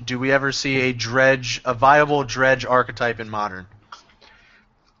Dredge. Do we ever see a viable Dredge archetype in Modern?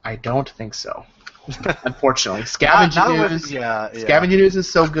 I don't think so. Unfortunately, Scavenging Ooze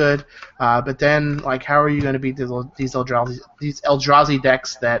is so good, but then how are you going to beat these Eldrazi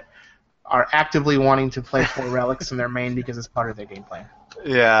decks that are actively wanting to play 4 relics in their main because it's part of their game plan?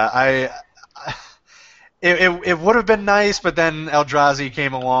 Yeah, it would have been nice, but then Eldrazi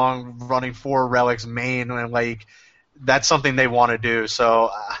came along running 4 relics main, and that's something they want to do.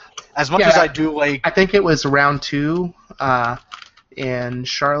 So as much as I do I think it was round 2. In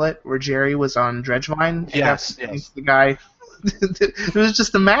Charlotte, where Jerry was on Dredgevine. Yes. The guy. It was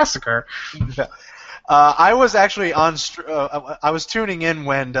just a massacre. I was actually I was tuning in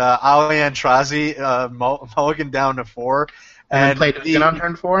when Ali Antrazi mulliganed down to 4. And played again on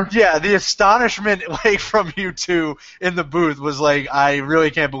turn 4? Yeah, the astonishment from you two in the booth was I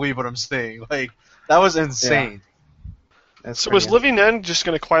really can't believe what I'm seeing. That was insane. Yeah. So is Living End just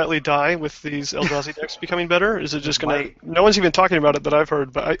going to quietly die with these Eldrazi decks becoming better? Is it just going to... No one's even talking about it that I've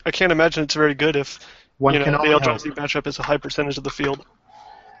heard, but I can't imagine it's very good if the Eldrazi matchup is a high percentage of the field.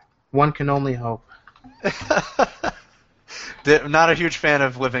 One can only hope. Not a huge fan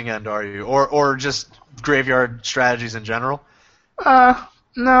of Living End, are you? Or just graveyard strategies in general?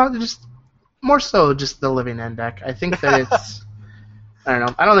 No, just more so just the Living End deck. I think that it's... I don't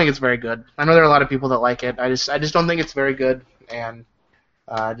know. I don't think it's very good. I know there are a lot of people that like it. I just don't think it's very good, and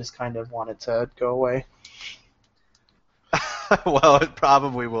I just kind of want it to go away. Well, it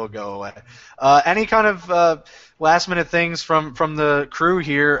probably will go away. Any kind of last-minute things from the crew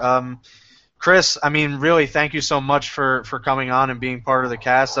here? Chris, really, thank you so much for coming on and being part of the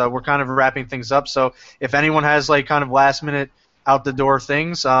cast. We're kind of wrapping things up, so if anyone has kind of last-minute out-the-door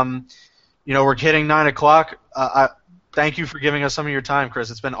things, we're hitting 9 o'clock. Thank you for giving us some of your time,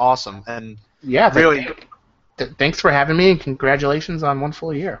 Chris. It's been awesome, and yeah, really, thanks for having me, and congratulations on 1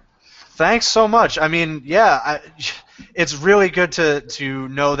 full year. Thanks so much. I mean, yeah, it's really good to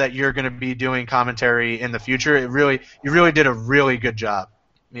know that you're going to be doing commentary in the future. You really did a really good job.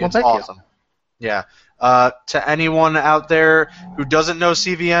 I mean, Well, it's thank you. awesome. Yeah. To anyone out there who doesn't know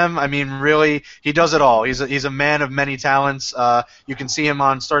CVM, I mean, really, he does it all. He's a man of many talents. You can see him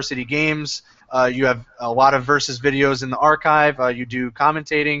on Star City Games. You have a lot of Versus videos in the archive. You do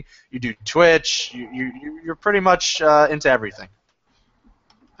commentating. You do Twitch. You're pretty much into everything.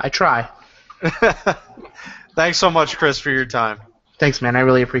 I try. Thanks so much, Chris, for your time. Thanks, man. I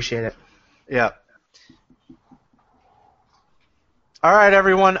really appreciate it. Yeah. All right,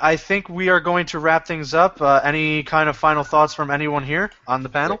 everyone. I think we are going to wrap things up. Any kind of final thoughts from anyone here on the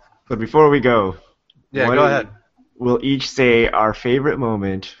panel? But before we go, Yeah, what go ahead. We'll each say our favorite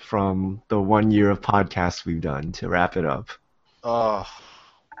moment from the 1 year of podcasts we've done to wrap it up. Oh.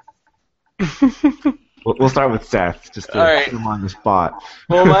 We'll start with Seth, just to All right. put him on the spot.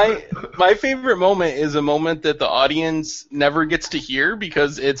 Well, my favorite moment is a moment that the audience never gets to hear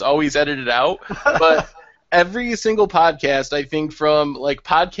because it's always edited out. But every single podcast, I think from like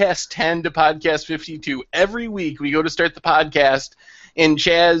podcast 10 to podcast 52, every week we go to start the podcast and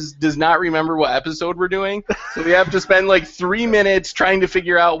Chaz does not remember what episode we're doing. So we have to spend like 3 minutes trying to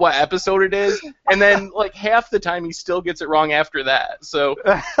figure out what episode it is. And then like half the time he still gets it wrong after that. So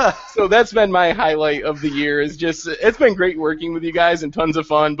that's been my highlight of the year. Is just it's been great working with you guys and tons of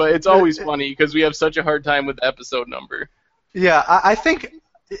fun, but it's always funny because we have such a hard time with the episode number. Yeah, I think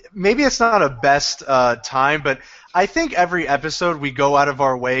maybe it's not a best time, but I think every episode we go out of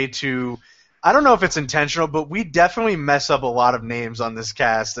our way to, I don't know if it's intentional, but we definitely mess up a lot of names on this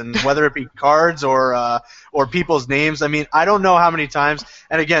cast, and whether it be cards or people's names. I mean, I don't know how many times,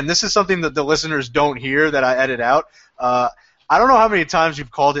 and again, this is something that the listeners don't hear that I edit out. I don't know how many times you've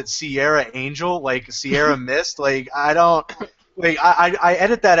called it Sierra Angel, like Sierra Mist. Like, I don't, like, I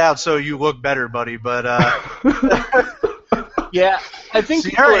edit that out so you look better, buddy, but Yeah, I think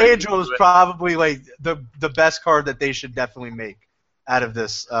Sierra people are Angel is into it. probably like the best card that they should definitely make out of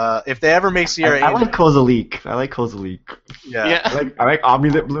this. If they ever make Sierra I Angel, like Kozalik. I like Kozalik. Yeah. I like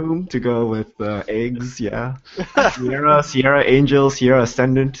Amulet Bloom to go with eggs, yeah. Sierra Angel, Sierra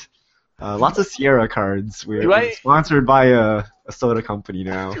Ascendant. Lots of Sierra cards. We're sponsored by a soda company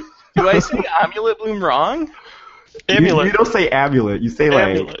now. Do I say Amulet Bloom wrong? Amulet. You don't say amulet. You say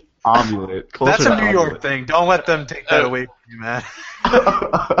like Amulet. omulet. Closer that's a to New omulet. York thing. Don't let them take that away from you, man.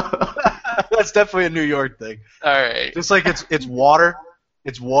 That's definitely a New York thing. All right. Just like it's water.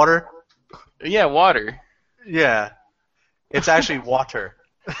 It's water. Yeah, water. Yeah. It's actually water.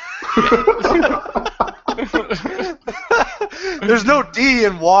 There's no D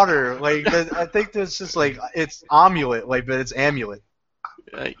in water. Like I think there's just like it's omulet, like, but it's amulet.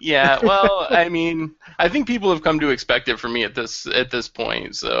 Yeah. Well, I mean, I think people have come to expect it from me at this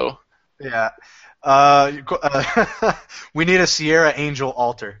point. So. Yeah. We need a Sierra Angel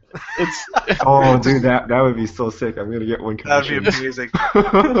altar. It's Oh, dude, that would be so sick. I'm gonna get one That would be commission. amazing.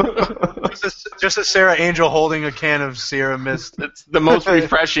 Just a Sarah Angel holding a can of Sierra Mist. it's the most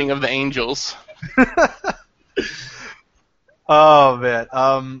refreshing of the angels. Oh man,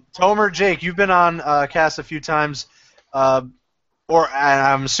 Tomer, Jake, you've been on cast a few times, and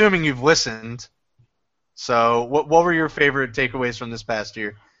I'm assuming you've listened. So, what were your favorite takeaways from this past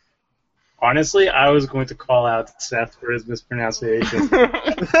year? Honestly, I was going to call out Seth for his mispronunciation.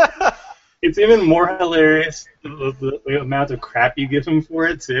 It's even more hilarious the amount of crap you give him for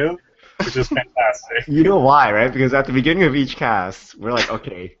it, too, which is fantastic. You know why, right? Because at the beginning of each cast, we're like,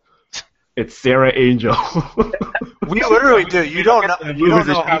 okay, it's Sarah Angel. We literally do. You don't know. You don't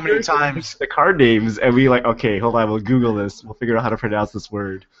know how many times. the card names, and we like, okay, hold on, we'll Google this. We'll figure out how to pronounce this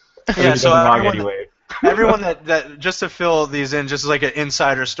word. Yeah. It So doesn't log everyone, anyway. everyone that just to fill these in, just like an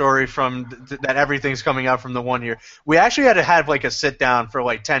insider story from that everything's coming out from the 1 year. We actually had to have like a sit down for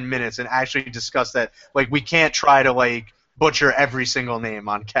like 10 minutes and actually discuss that. Like, we can't try to like butcher every single name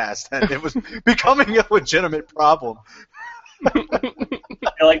on cast, and it was becoming a legitimate problem. I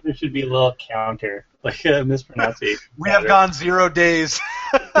feel like there should be a little counter, like a mispronunciation. We have gone 0 days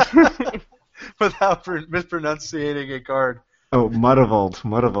without mispronouncing a card. Oh,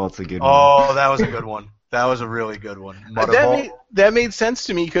 Mudavolt. a good one. Oh, that was a good one. That was a really good one. Mudavolt. That made sense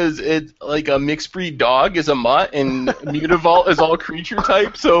to me because it like a mixed breed dog is a mutt and Mutavault is all creature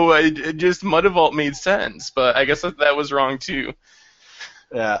type, so it just Mudavolt made sense. But I guess that was wrong too.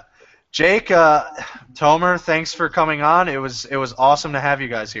 Yeah. Jake, Tomer, thanks for coming on. It was awesome to have you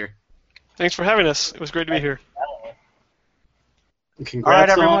guys here. Thanks for having us. It was great to be here. Congrats All right,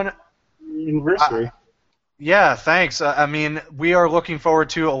 everyone. on your anniversary. Yeah, thanks. I mean, we are looking forward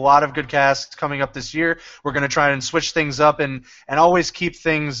to a lot of good casts coming up this year. We're going to try and switch things up and always keep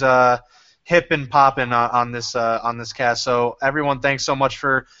things hip and popping on this cast. So everyone, thanks so much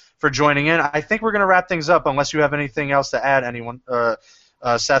for joining in. I think we're going to wrap things up unless you have anything else to add, anyone,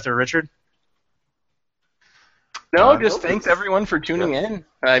 Seth or Richard. No, just thanks everyone for tuning in.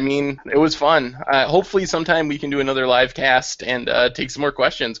 I mean, it was fun. Hopefully sometime we can do another live cast and take some more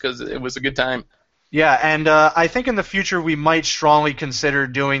questions because it was a good time. Yeah, and I think in the future we might strongly consider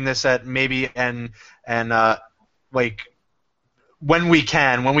doing this at maybe like when we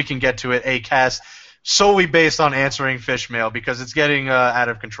can get to it, a cast solely based on answering fish mail because it's getting out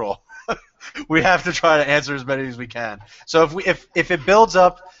of control. We have to try to answer as many as we can. So if it builds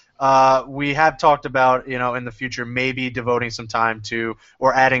up, we have talked about in the future maybe devoting some time to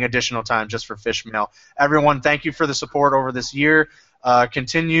or adding additional time just for fish mail. Everyone, thank you for the support over this year.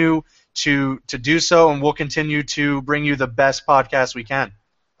 Continue to do so, and we'll continue to bring you the best podcast we can.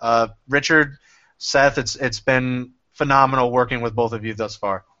 Richard, Seth, it's been phenomenal working with both of you thus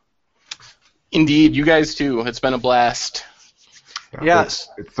far. Indeed, you guys too. It's been a blast. Yes.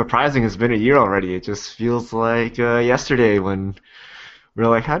 It's surprising it's been a year already. It just feels like yesterday when we were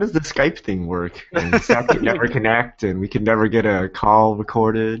like, how does the Skype thing work? And Seth could never connect, and we could never get a call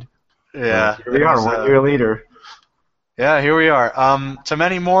recorded. Yeah. Here we are, 1 year later. Yeah, here we are. To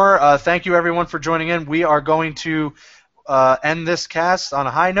many more, thank you everyone for joining in. We are going to end this cast on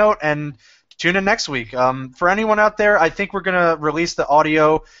a high note and tune in next week. For anyone out there, I think we're going to release the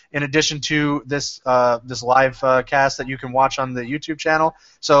audio in addition to this live cast that you can watch on the YouTube channel.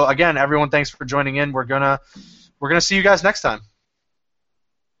 So again, everyone, thanks for joining in. We're gonna see you guys next time.